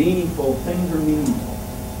it's meaningful, things are meaningful.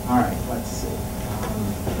 All right, let's see.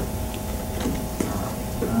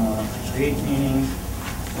 Create meaning.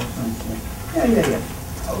 Yeah.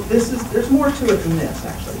 Oh, there's more to it than this,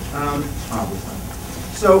 actually, obviously.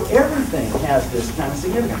 So everything has this kind of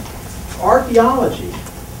significance. Archaeology,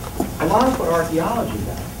 a lot of what archaeology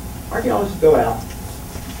does, archaeologists go out,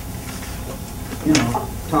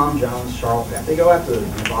 Tom Jones, Charles Bass, they go out to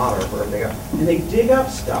Nevada or wherever they go, and they dig up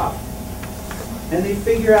stuff, and they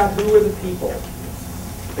figure out who are the people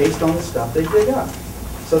based on the stuff they dig up.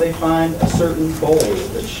 So they find a certain bowl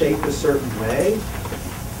that's shaped a certain way,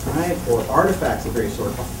 right? Or artifacts of various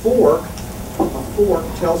sort. A fork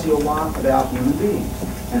tells you a lot about human beings.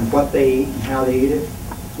 and what they eat and how they eat it.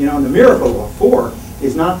 You know, and the miracle of a fork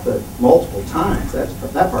is not the multiple times.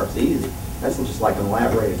 That part's easy. That's just like an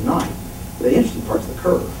elaborated knife. The interesting part's the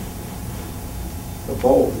curve. The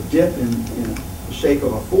bowl, the dip in the shape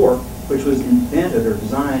of a fork, which was invented or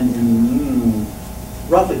designed in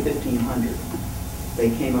roughly 1500. They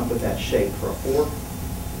came up with that shape for a fork.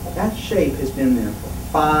 That shape has been there for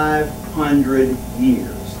 500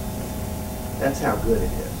 years. That's how good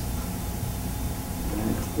it is.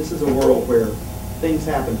 And this is a world where things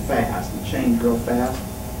happen fast and change real fast.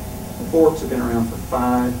 The forks have been around for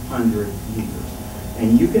 500 years.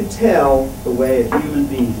 And you can tell the way a human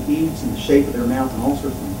being eats and the shape of their mouth and all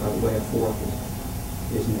sorts of things by the way a fork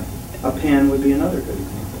is made. A pen would be another good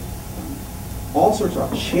example. All sorts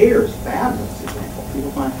of chairs, fabulous example.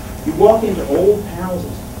 People find, you walk into old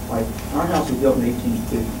houses, like our house was built in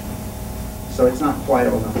 1850, so it's not quite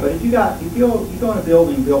old enough. But if you go in a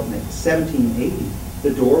building built in 1780,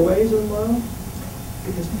 the doorways are low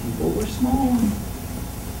because people were small.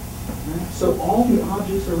 Right? So all the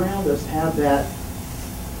objects around us have that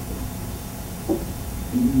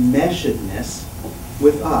meshedness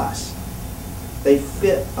with us. They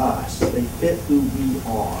fit us. They fit who we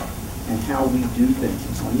are and how we do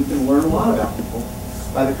things. And you can learn a lot about people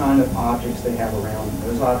by the kind of objects they have around them.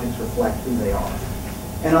 Those objects reflect who they are.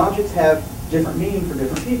 And objects have different meaning for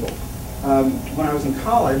different people. When I was in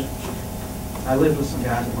college, I lived with some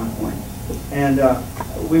guys at one point. And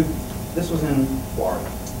this was in Florida.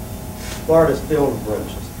 Florida's filled with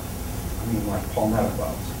roaches. I mean, like palmetto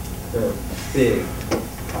bugs. They're big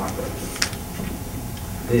cockroaches.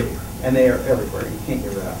 Big. And they are everywhere. You can't get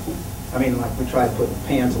rid of them. I mean, like we tried putting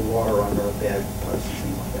pans of water under our bed posts and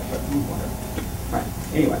things like that, but whatever. Right.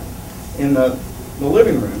 Anyway, in the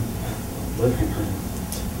living room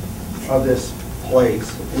of this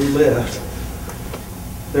place we lived,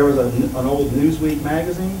 there was an old Newsweek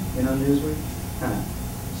magazine. You know Newsweek? Kind of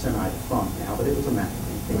semi-defunct now, but it was a magazine.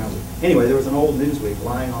 Anyway, there was an old Newsweek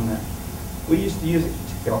lying on that. We used to use it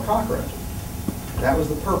to kill cockroaches. That was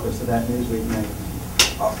the purpose of that Newsweek magazine.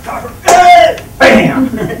 Oh, cockroach! Bam!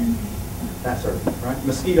 That sort of thing, right?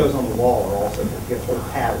 Mosquitoes on the wall are also, you get a whole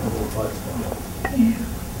pattern of little bugs.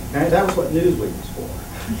 Okay, that was what Newsweek was for,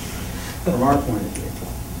 from our point of view.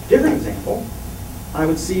 Different example, I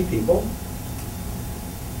would see people,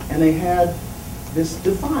 and they had this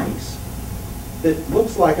device that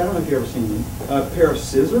looks like, I don't know if you've ever seen them, a pair of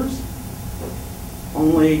scissors,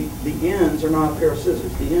 only the ends are not a pair of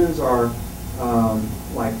scissors. The ends are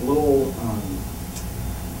like little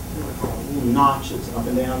notches up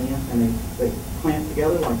and down the end, and they clamp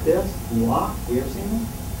together like this and lock. Have you ever seen them?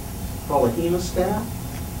 It's called a hemostat.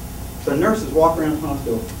 So nurses walk around the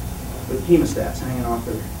hospital with hemostats hanging off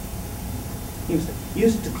their hemostat.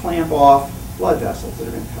 Use it to clamp off blood vessels that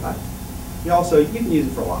have been cut. You can use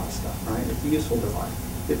it for a lot of stuff, right? It's a useful device.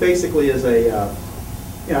 It basically is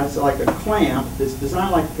it's like a clamp that's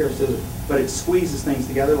designed like a pair of scissors, but it squeezes things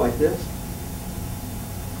together like this.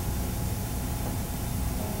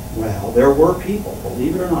 Well, there were people,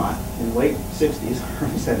 believe it or not, in the late 60s,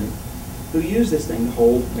 early 70s, who used this thing to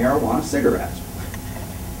hold marijuana cigarettes.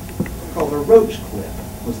 Called a roach clip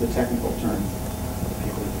was the technical term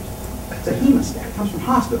people use. It's a hemostat. It comes from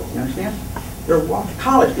hospitals, you understand?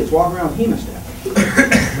 College kids walking around with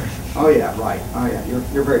hemostats. Oh yeah, right. Oh yeah,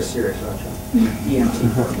 you're very serious, aren't you? EMT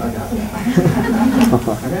work, I got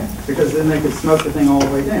that. Okay? Because then they could smoke the thing all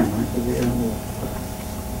the way down, right?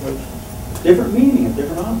 Different meaning of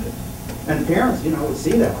different objects. And parents, would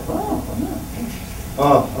see that.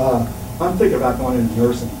 Like, I'm thinking about going into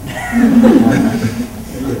nursing.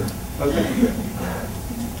 Okay.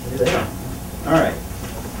 There. All right.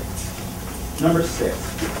 Number 6.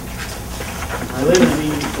 I live in a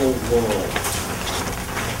meaningful world.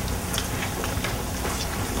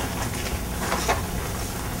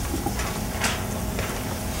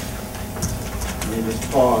 Let me just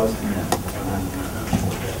pause a minute.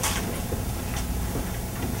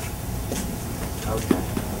 Okay.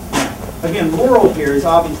 Again, the world here is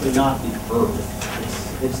obviously not the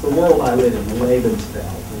earth. It's the world I live in, the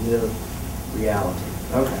Lebenswelt, the live reality.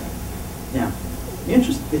 Okay. Now,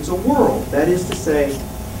 it's a world, that is to say,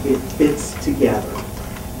 it fits together.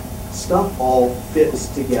 Stuff all fits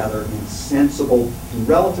together in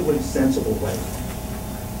relatively sensible ways.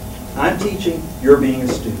 I'm teaching, you're being a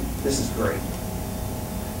student. This is great.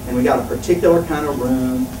 And we got a particular kind of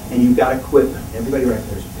room, and you've got equipment. Everybody, right?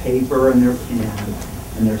 There's paper and there's pen,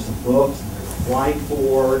 and there's some books, and there's a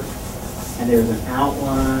whiteboard, and there's an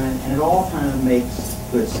outline, and it all kind of makes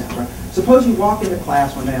good sense, right? Suppose you walk into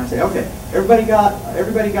class one day and say, okay, everybody got a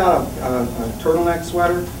turtleneck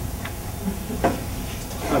sweater?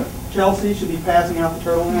 Chelsea should be passing out the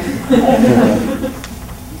turtle now.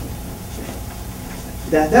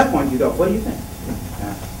 At that point, you go, what do you think?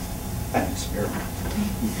 An experiment.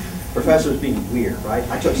 Professor's being weird, right?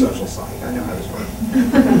 I took social psych. I know how this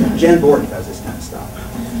works. Jen Borden does this kind of stuff.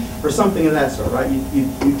 Or something of that sort, right?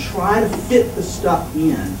 You try to fit the stuff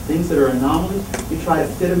in, things that are anomalies, you try to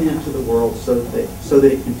fit them into the world so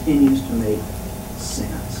that it continues to make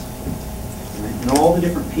sense. Right? And all the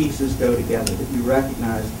different pieces go together, that you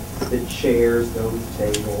recognize that chairs go with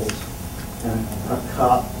tables, and a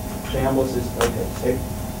cup, shambles is, okay,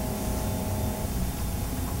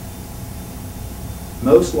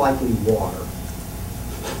 most likely water.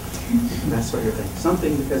 That's what you're thinking.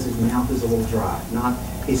 Something because his mouth is a little dry, not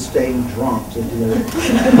he's staying drunk to do it.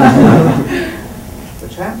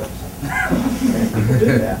 Which happens. People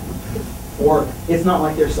do that. Or it's not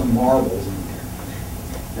like there's some marbles in there.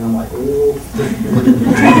 And I'm like, oh.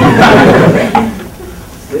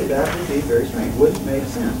 That would be very strange. Wouldn't make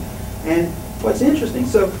sense. And what's interesting,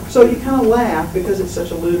 so you kind of laugh because it's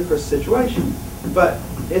such a ludicrous situation, but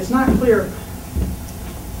it's not clear.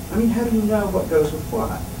 I mean, how do you know what goes with what?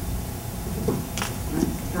 Right?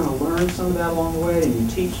 You kind of learn some of that along the way, and you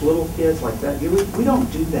teach little kids like that. We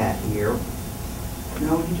don't do that here.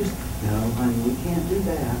 No, no, honey, we can't do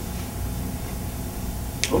that.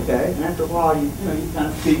 Okay, and after a while, you kind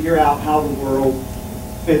of figure out how the world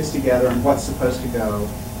fits together and what's supposed to go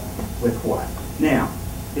with what. Now,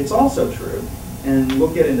 it's also true, and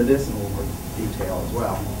we'll get into this in a little more detail as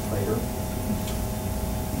well later,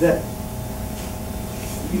 that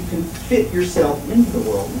you can fit yourself into the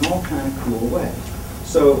world in all kind of cool ways.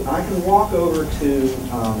 So I can walk over to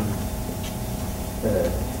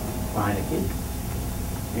Beinecke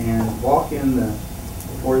and walk in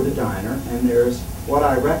toward the diner, and there's what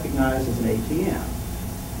I recognize as an ATM,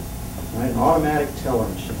 right? An automatic teller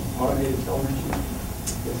machine. Automated teller machine.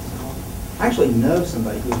 I actually know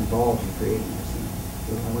somebody who's involved in creating this.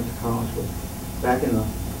 Who I went to college with. Back in the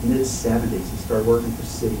mid-'70s, he started working for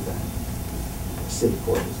Citibank.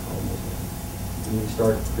 Citicorp is called. And we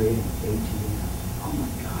started creating ATM. Oh my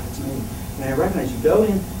God, it's amazing. And I recognize you go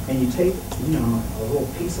in and you take, a little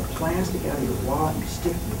piece of plastic out of your wallet and you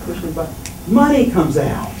stick it in the cushion button. Money comes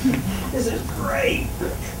out. This is great.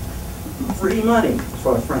 Free money. That's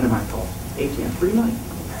what a friend of mine calls it. ATM, free money.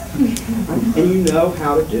 Right? And you know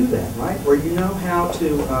how to do that, right? Or you know how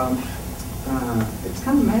to, it's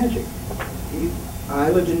kind of magic. I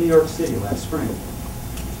lived in New York City last spring,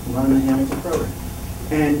 running the Hamilton program.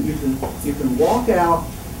 And you can walk out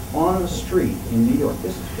on a street in New York.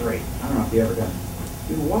 This is great. I don't know if you ever done it.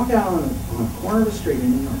 You can walk out on a corner of the street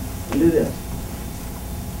in New York and do this.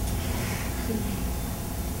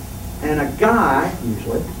 And a guy,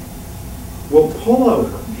 usually, will pull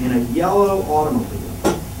over in a yellow automobile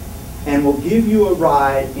and will give you a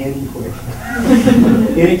ride anywhere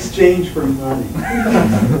in exchange for money.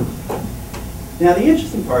 Now, the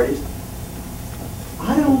interesting part is,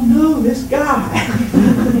 I don't know this guy.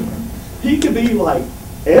 He could be like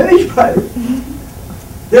anybody.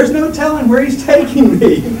 There's no telling where he's taking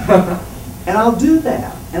me. And I'll do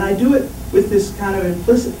that. And I do it with this kind of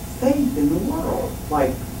implicit faith in the world.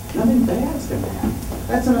 Like, nothing bad's going to happen.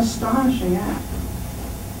 That's an astonishing act.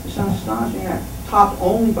 It's an astonishing act. Topped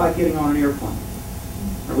only by getting on an airplane,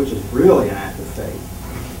 which is really an act of faith.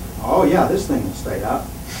 Oh yeah, this thing will stay up.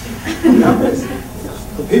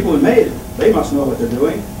 The people who made it, they must know what they're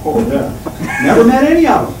doing. Oh yeah. Never met any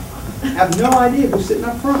of them. Have no idea who's sitting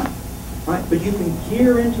up front. Right? But you can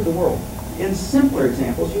gear into the world. In simpler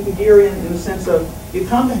examples, you can gear in the sense of you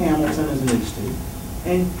come to Hamilton as a new student,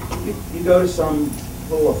 and you go to some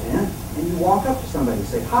little event, and you walk up to somebody and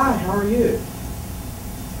say, "Hi, how are you?"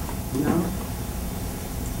 You know,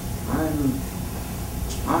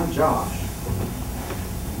 I'm Josh.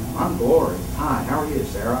 I'm Glory. Hi, how are you,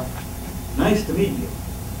 Sarah? Nice to meet you.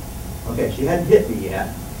 Okay, she hadn't hit me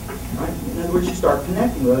yet. Right? In other words, you start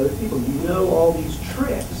connecting with other people. You know all these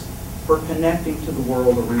tricks for connecting to the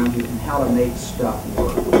world around you and how to make stuff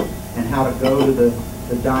work and how to go to the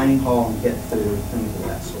dining hall and get food, things of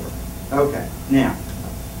that sort. Okay, now,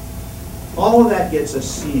 all of that gets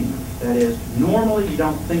assumed. That is, normally you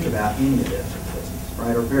don't think about any of this in business,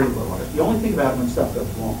 right, or very little of it. You only think about it when stuff goes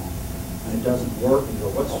wrong and it doesn't work, and you go,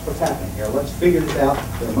 what's happening here? Let's figure this out.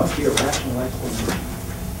 There must be a rational explanation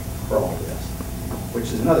for all this, which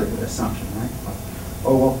is another good assumption, right?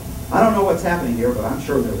 Oh, well, I don't know what's happening here, but I'm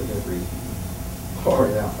sure there's a good reason. Oh,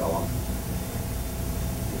 yeah, fellow.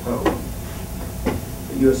 Oh.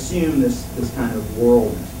 But you assume this kind of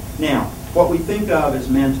worldness. Now, what we think of as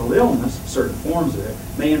mental illness, certain forms of it,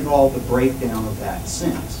 may involve the breakdown of that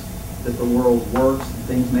sense. that the world works and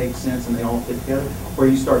things make sense and they all fit together, or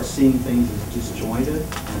you start seeing things as disjointed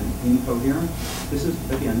and incoherent. This is,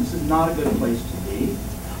 again, this is not a good place to be.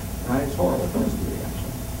 Right? It's a horrible place to be,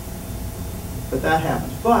 actually. But that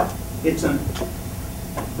happens. But it's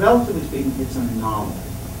relatively speaking, it's an anomaly.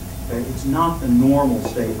 Okay? It's not the normal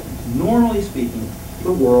state of things. Normally speaking,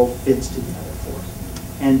 the world fits together for us.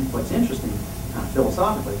 And what's interesting, kind of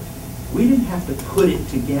philosophically, we didn't have to put it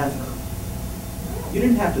together. You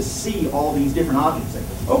didn't have to see all these different objects and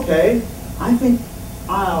say, okay, I think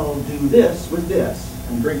I'll do this with this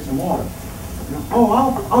and drink some water. You know, oh,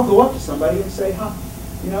 I'll go up to somebody and say, huh,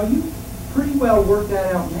 you know, you pretty well worked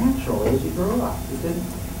that out naturally as you grow up.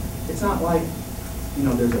 It's not like, you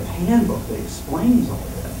know, there's a handbook that explains all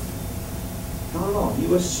this. Not at all.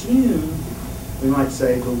 You assume, we might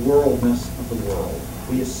say, the worldness of the world.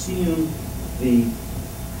 We assume the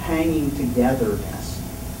hanging togetherness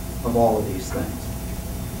of all of these things.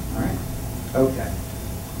 All right? Okay.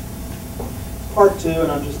 Part 2,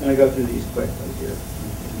 and I'm just going to go through these quickly here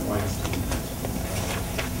in the last 2 minutes.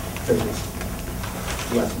 Because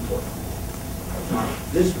it's less important.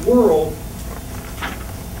 This world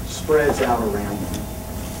spreads out around you.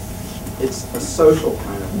 It's a social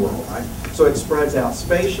kind of world, right? So it spreads out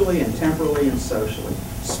spatially and temporally and socially.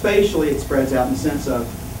 Spatially, it spreads out in the sense of,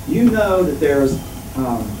 you know that there's,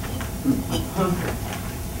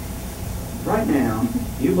 right now,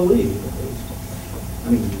 you believe, at least, I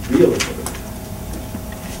mean, you really believe,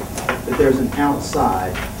 that there's an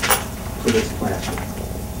outside to this classroom.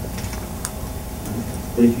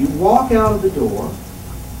 That if you walk out of the door,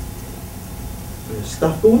 there's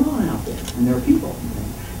stuff going on out there, and there are people.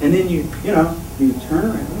 And then you turn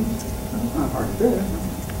around. It's not hard to do.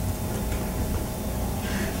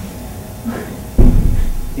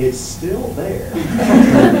 It's still there.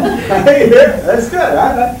 Hey, there. That's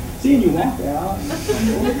good. Seeing you walk out,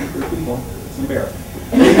 it's embarrassing.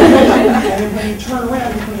 And then when you turn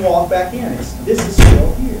around, you can walk back in. This is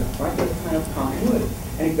still here, right? There's a kind of continuity.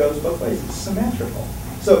 And it goes both ways. It's symmetrical.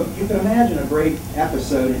 So you can imagine a great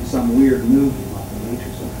episode in some weird movie like The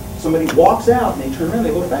Matrix. Somebody walks out and they turn around,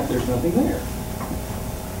 they look back, there's nothing there.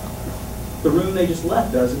 The room they just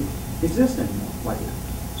left doesn't exist anymore. Like it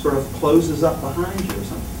sort of closes up behind you or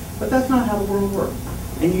something. But that's not how the world works.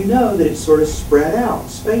 And you know that it's sort of spread out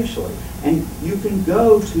spatially. And you can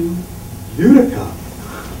go to Utica.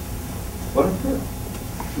 What a thrill.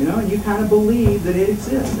 You know, and you kind of believe that it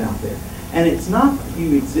exists out there. And it's not that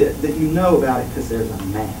you exist, that you know about it because there's a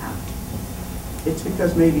map. It's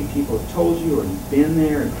because maybe people have told you or you've been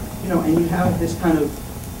there, and, you know, and you have this kind of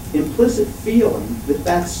implicit feeling that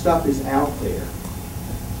that stuff is out there.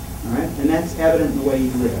 All right? And that's evident in the way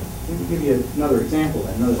you live. Let me give you another example,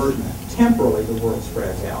 another version of that. Temporally, the world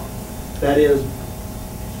spreads out. That is,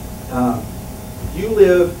 you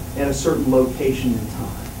live at a certain location in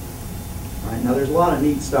time. Right? Now, there's a lot of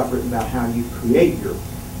neat stuff written about how you create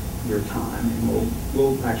your time, and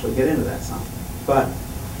we'll actually get into that some. But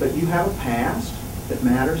you have a past that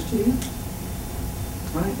matters to you,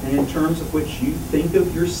 right? And in terms of which you think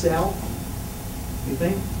of yourself, you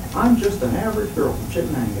think, I'm just an average girl from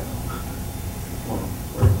Chittenango. Or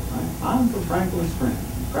wherever, right? I'm from Franklin Springs.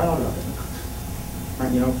 I'm proud of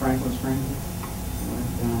it. You know Franklin Springs?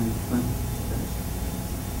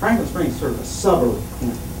 Franklin Springs is sort of a suburb of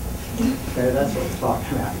Clinton. Okay, that's what we're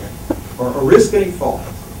talking about here. Or Oriskany Falls.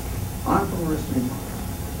 I'm from Oriskany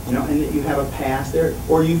Falls. You know, and that you have a past there.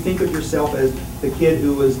 Or you think of yourself as the kid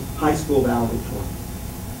who was high school valedictorian.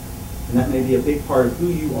 And that may be a big part of who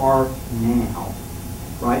you are now.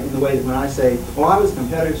 Right? In the way that when I say, well, I was a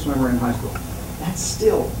competitive swimmer in high school, that's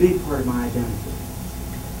still a big part of my identity.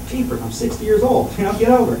 Jeepers, I'm 60 years old. You know, get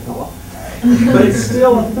over it, fella. But it's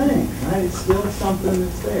still a thing, right? It's still something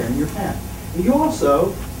that's there in your past. And you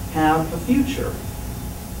also have a future.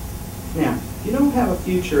 Now, you don't have a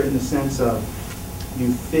future in the sense of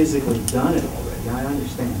you've physically done it already. I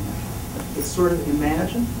understand that. It's sort of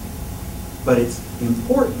imagined, but it's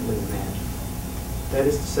importantly imagined. That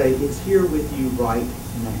is to say, it's here with you right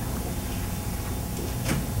now.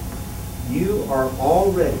 You are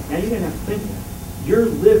already, now you didn't have to think of it, you're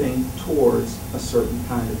living towards a certain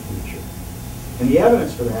kind of future. And the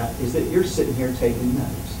evidence for that is that you're sitting here taking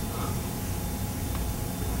notes.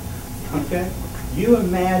 Okay? You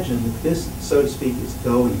imagine that this, so to speak, is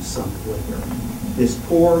going somewhere. This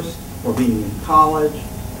course, or being in college,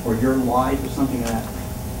 or your life, or something like that.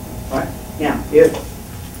 Right? Now, if,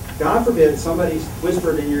 God forbid, somebody's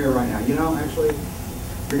whispered in your ear right now, you know, actually,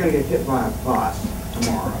 you're going to get hit by a bus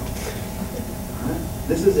tomorrow. Right?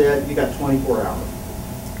 This is it. You got 24 hours.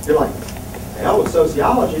 You're like, hell with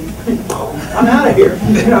sociology. I'm out of here.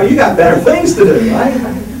 You know, you got better things to do,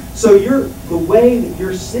 right? So the way that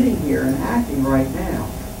you're sitting here and acting right now,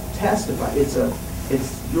 testify. It's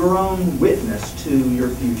your own witness to your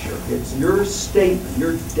future. It's your statement,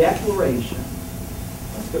 your declaration.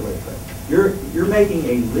 That's a good way to put it. You're making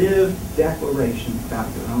a lived declaration about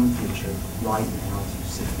your own future right now as you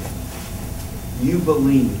sit here. You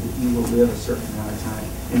believe that you will live a certain amount of time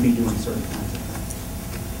and be doing certain kinds of things.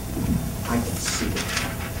 I can see it.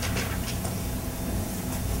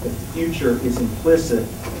 The future is implicit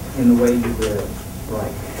in the way you live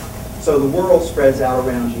right now. So the world spreads out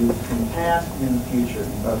around you in the past and in the future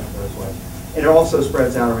in both of those ways. And it also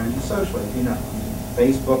spreads out around you socially, you know.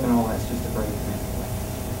 Facebook and all that's just a great thing.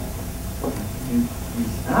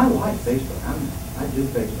 And I like Facebook. I do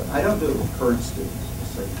Facebook. I don't do it with current students,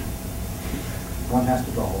 just so you know. One has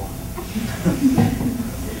to draw a line.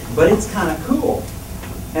 But it's kind of cool.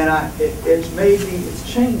 And it's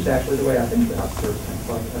changed actually the way I think about certain things.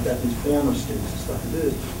 Like I've got these former students and stuff to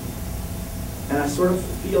do. And I sort of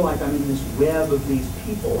feel like I'm in this web of these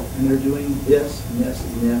people, and they're doing this and this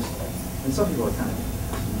and this. And some people are kind of doing this.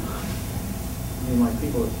 I mean, like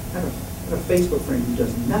people, I have a Facebook friend who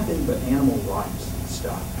does nothing but animal rights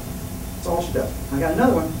stuff. That's all she does. I got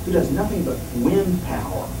another one who does nothing but wind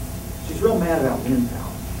power. She's real mad about wind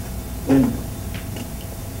power. Windmills.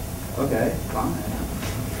 Okay, fine.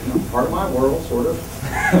 You know, part of my world, sort of.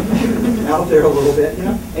 Out there a little bit, you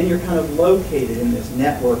know. And you're kind of located in this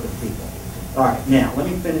network of people. All right, now let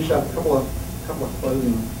me finish up a couple of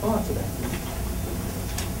closing thoughts about this.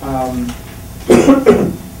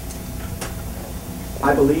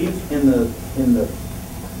 I believe in the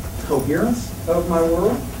coherence of my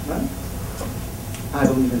world. Right? I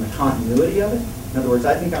believe in the continuity of it. In other words,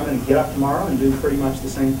 I think I'm going to get up tomorrow and do pretty much the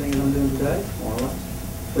same thing as I'm doing today, more or less,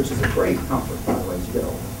 which is a great comfort, by the way, to get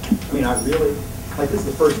over. I mean, I really, like this is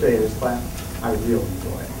the first day of this class, I really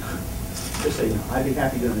enjoy it. Just so you know, I'd be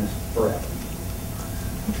happy doing this forever.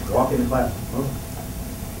 Walk into class,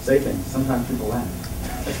 say things. Sometimes people laugh.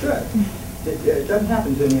 That's good. It doesn't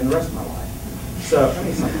happen to me in the rest of my life. So, I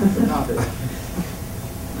mean, sometimes they're not there.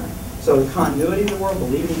 So the continuity of the world,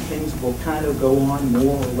 believing things will kind of go on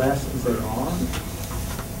more or less as they are.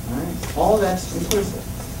 Right? All of that's implicit.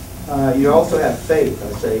 You also have faith.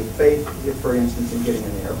 I say faith, for instance, in getting in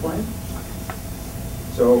an airplane.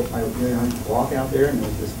 So I walk out there and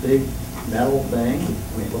there's this big metal thing. I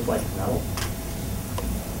mean, it looks like metal.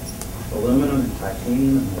 Aluminum and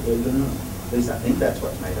titanium and molybdenum. At least I think that's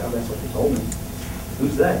what it's made of. That's what they told me.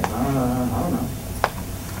 Who's they? I don't know.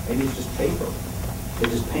 Maybe it's just paper. They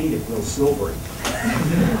just paint it real silvery.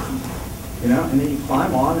 You know, and then you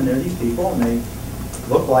climb on and there are these people and they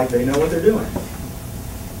look like they know what they're doing.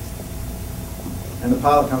 And the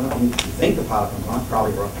pilot comes on, you think the pilot comes on,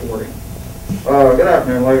 probably recording. Good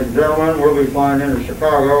afternoon, ladies and gentlemen. We'll be flying into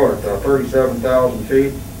Chicago at 37,000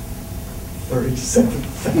 feet.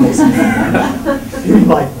 37,000. You're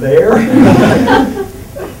like there?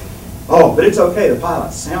 Oh, but it's okay. The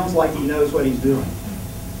pilot sounds like he knows what he's doing.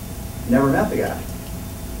 Never met the guy.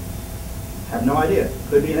 Have no idea.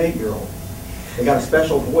 Could be an 8-year-old. They got a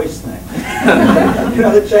special voice thing. You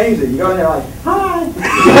know, they changed it. You go in there like, hi.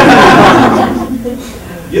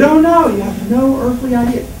 You don't know. You have no earthly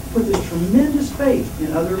idea. Put this tremendous faith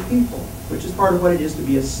in other people, which is part of what it is to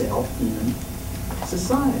be a self in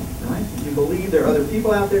society, right? You believe there are other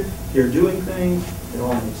people out there, they're doing things, it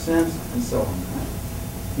all makes sense, and so on. Right?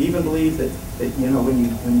 You even believe that you know, when you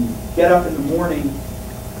get up in the morning,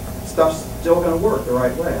 stuff's still going to work the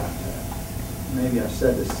right way. Maybe I've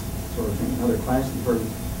said this sort of thing in other classes. You've heard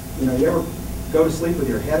this. You know, you ever go to sleep with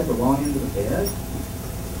your head at the wrong end of the bed?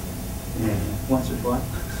 Yeah, once or twice.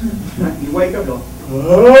 Right? You wake up and go,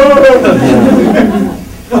 oh,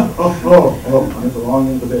 I'm at the wrong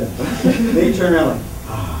end of the bed. Then you turn around like,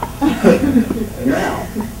 and you're out.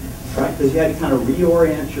 Right? Because you had to kind of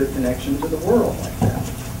reorient your connection to the world like that.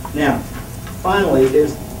 Now, finally,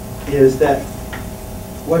 is that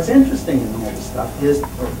what's interesting in all this stuff is,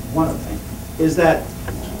 or one of the things, is that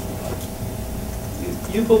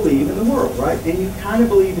you believe in the world, right? And you kind of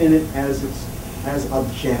believe in it as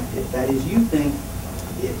objective. That is, you think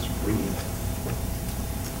it's real.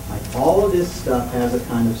 Like all of this stuff has a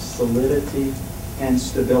kind of solidity and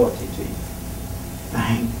stability to you.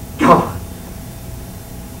 Thank God.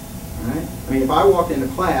 Right? I mean, if I walked into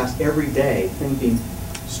class every day thinking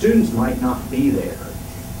students might not be there,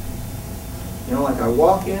 you know, like I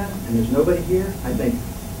walk in and there's nobody here, I think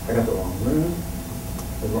I got the wrong room.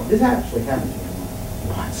 This actually happened to me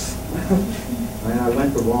once. I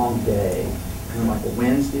went the wrong day. Like a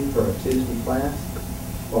Wednesday for a Tuesday class.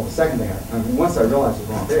 Well, the second thing, once I realized it was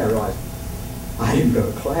the wrong day, I realized I didn't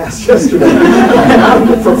go to class yesterday, and I'm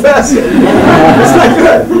the professor. It's not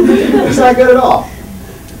good. It's not good at all.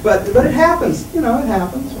 But it happens. You know, it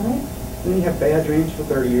happens, right? And then you have bad dreams for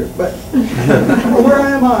 30 years. But where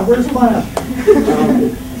am I? Where's class?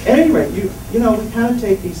 At any rate, you know, we kind of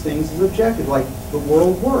take these things as objective, like the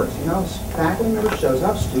world works. You know, faculty member shows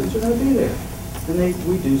up, students are going to be there, and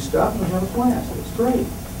we do stuff and we have a class. It's great.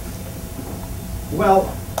 Well,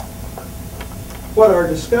 what our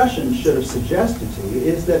discussion should have suggested to you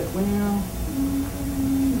is that, well,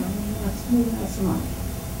 maybe that's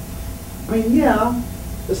enough. I mean, yeah,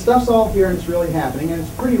 the stuff's all here and it's really happening, and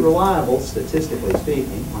it's pretty reliable, statistically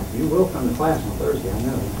speaking. Like, you will come to class on Thursday, I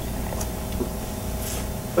know.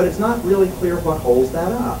 But it's not really clear what holds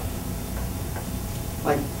that up.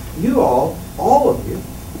 Like, you all of you,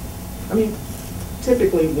 I mean,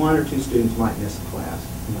 typically 1 or 2 students might miss a class,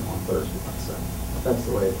 you know, on Thursday, let's say. That's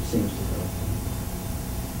the way it seems to go.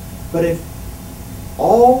 But if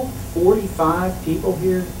all 45 people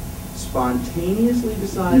here spontaneously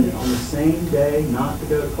decided on the same day not to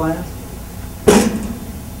go to class,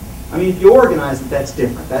 I mean, if you organize it, that's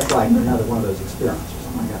different. That's like another one of those experiments or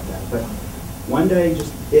something like that. But one day,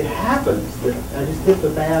 just it happens that I just hit the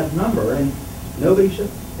bad number, and nobody should.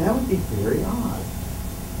 That would be very odd.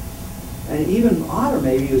 And even odder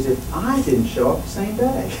maybe is if I didn't show up the same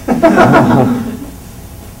day.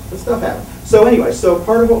 But stuff happens. So anyway, so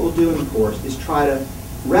part of what we'll do in the course is try to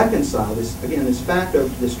reconcile this, again, this fact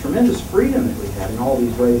of this tremendous freedom that we have in all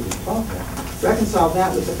these ways we've talked about, reconcile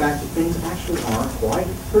that with the fact that things actually are quite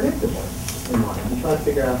predictable in life, and try to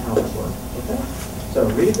figure out how that works. Okay? So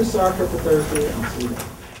read the Sartre for Thursday, and I'll see you then.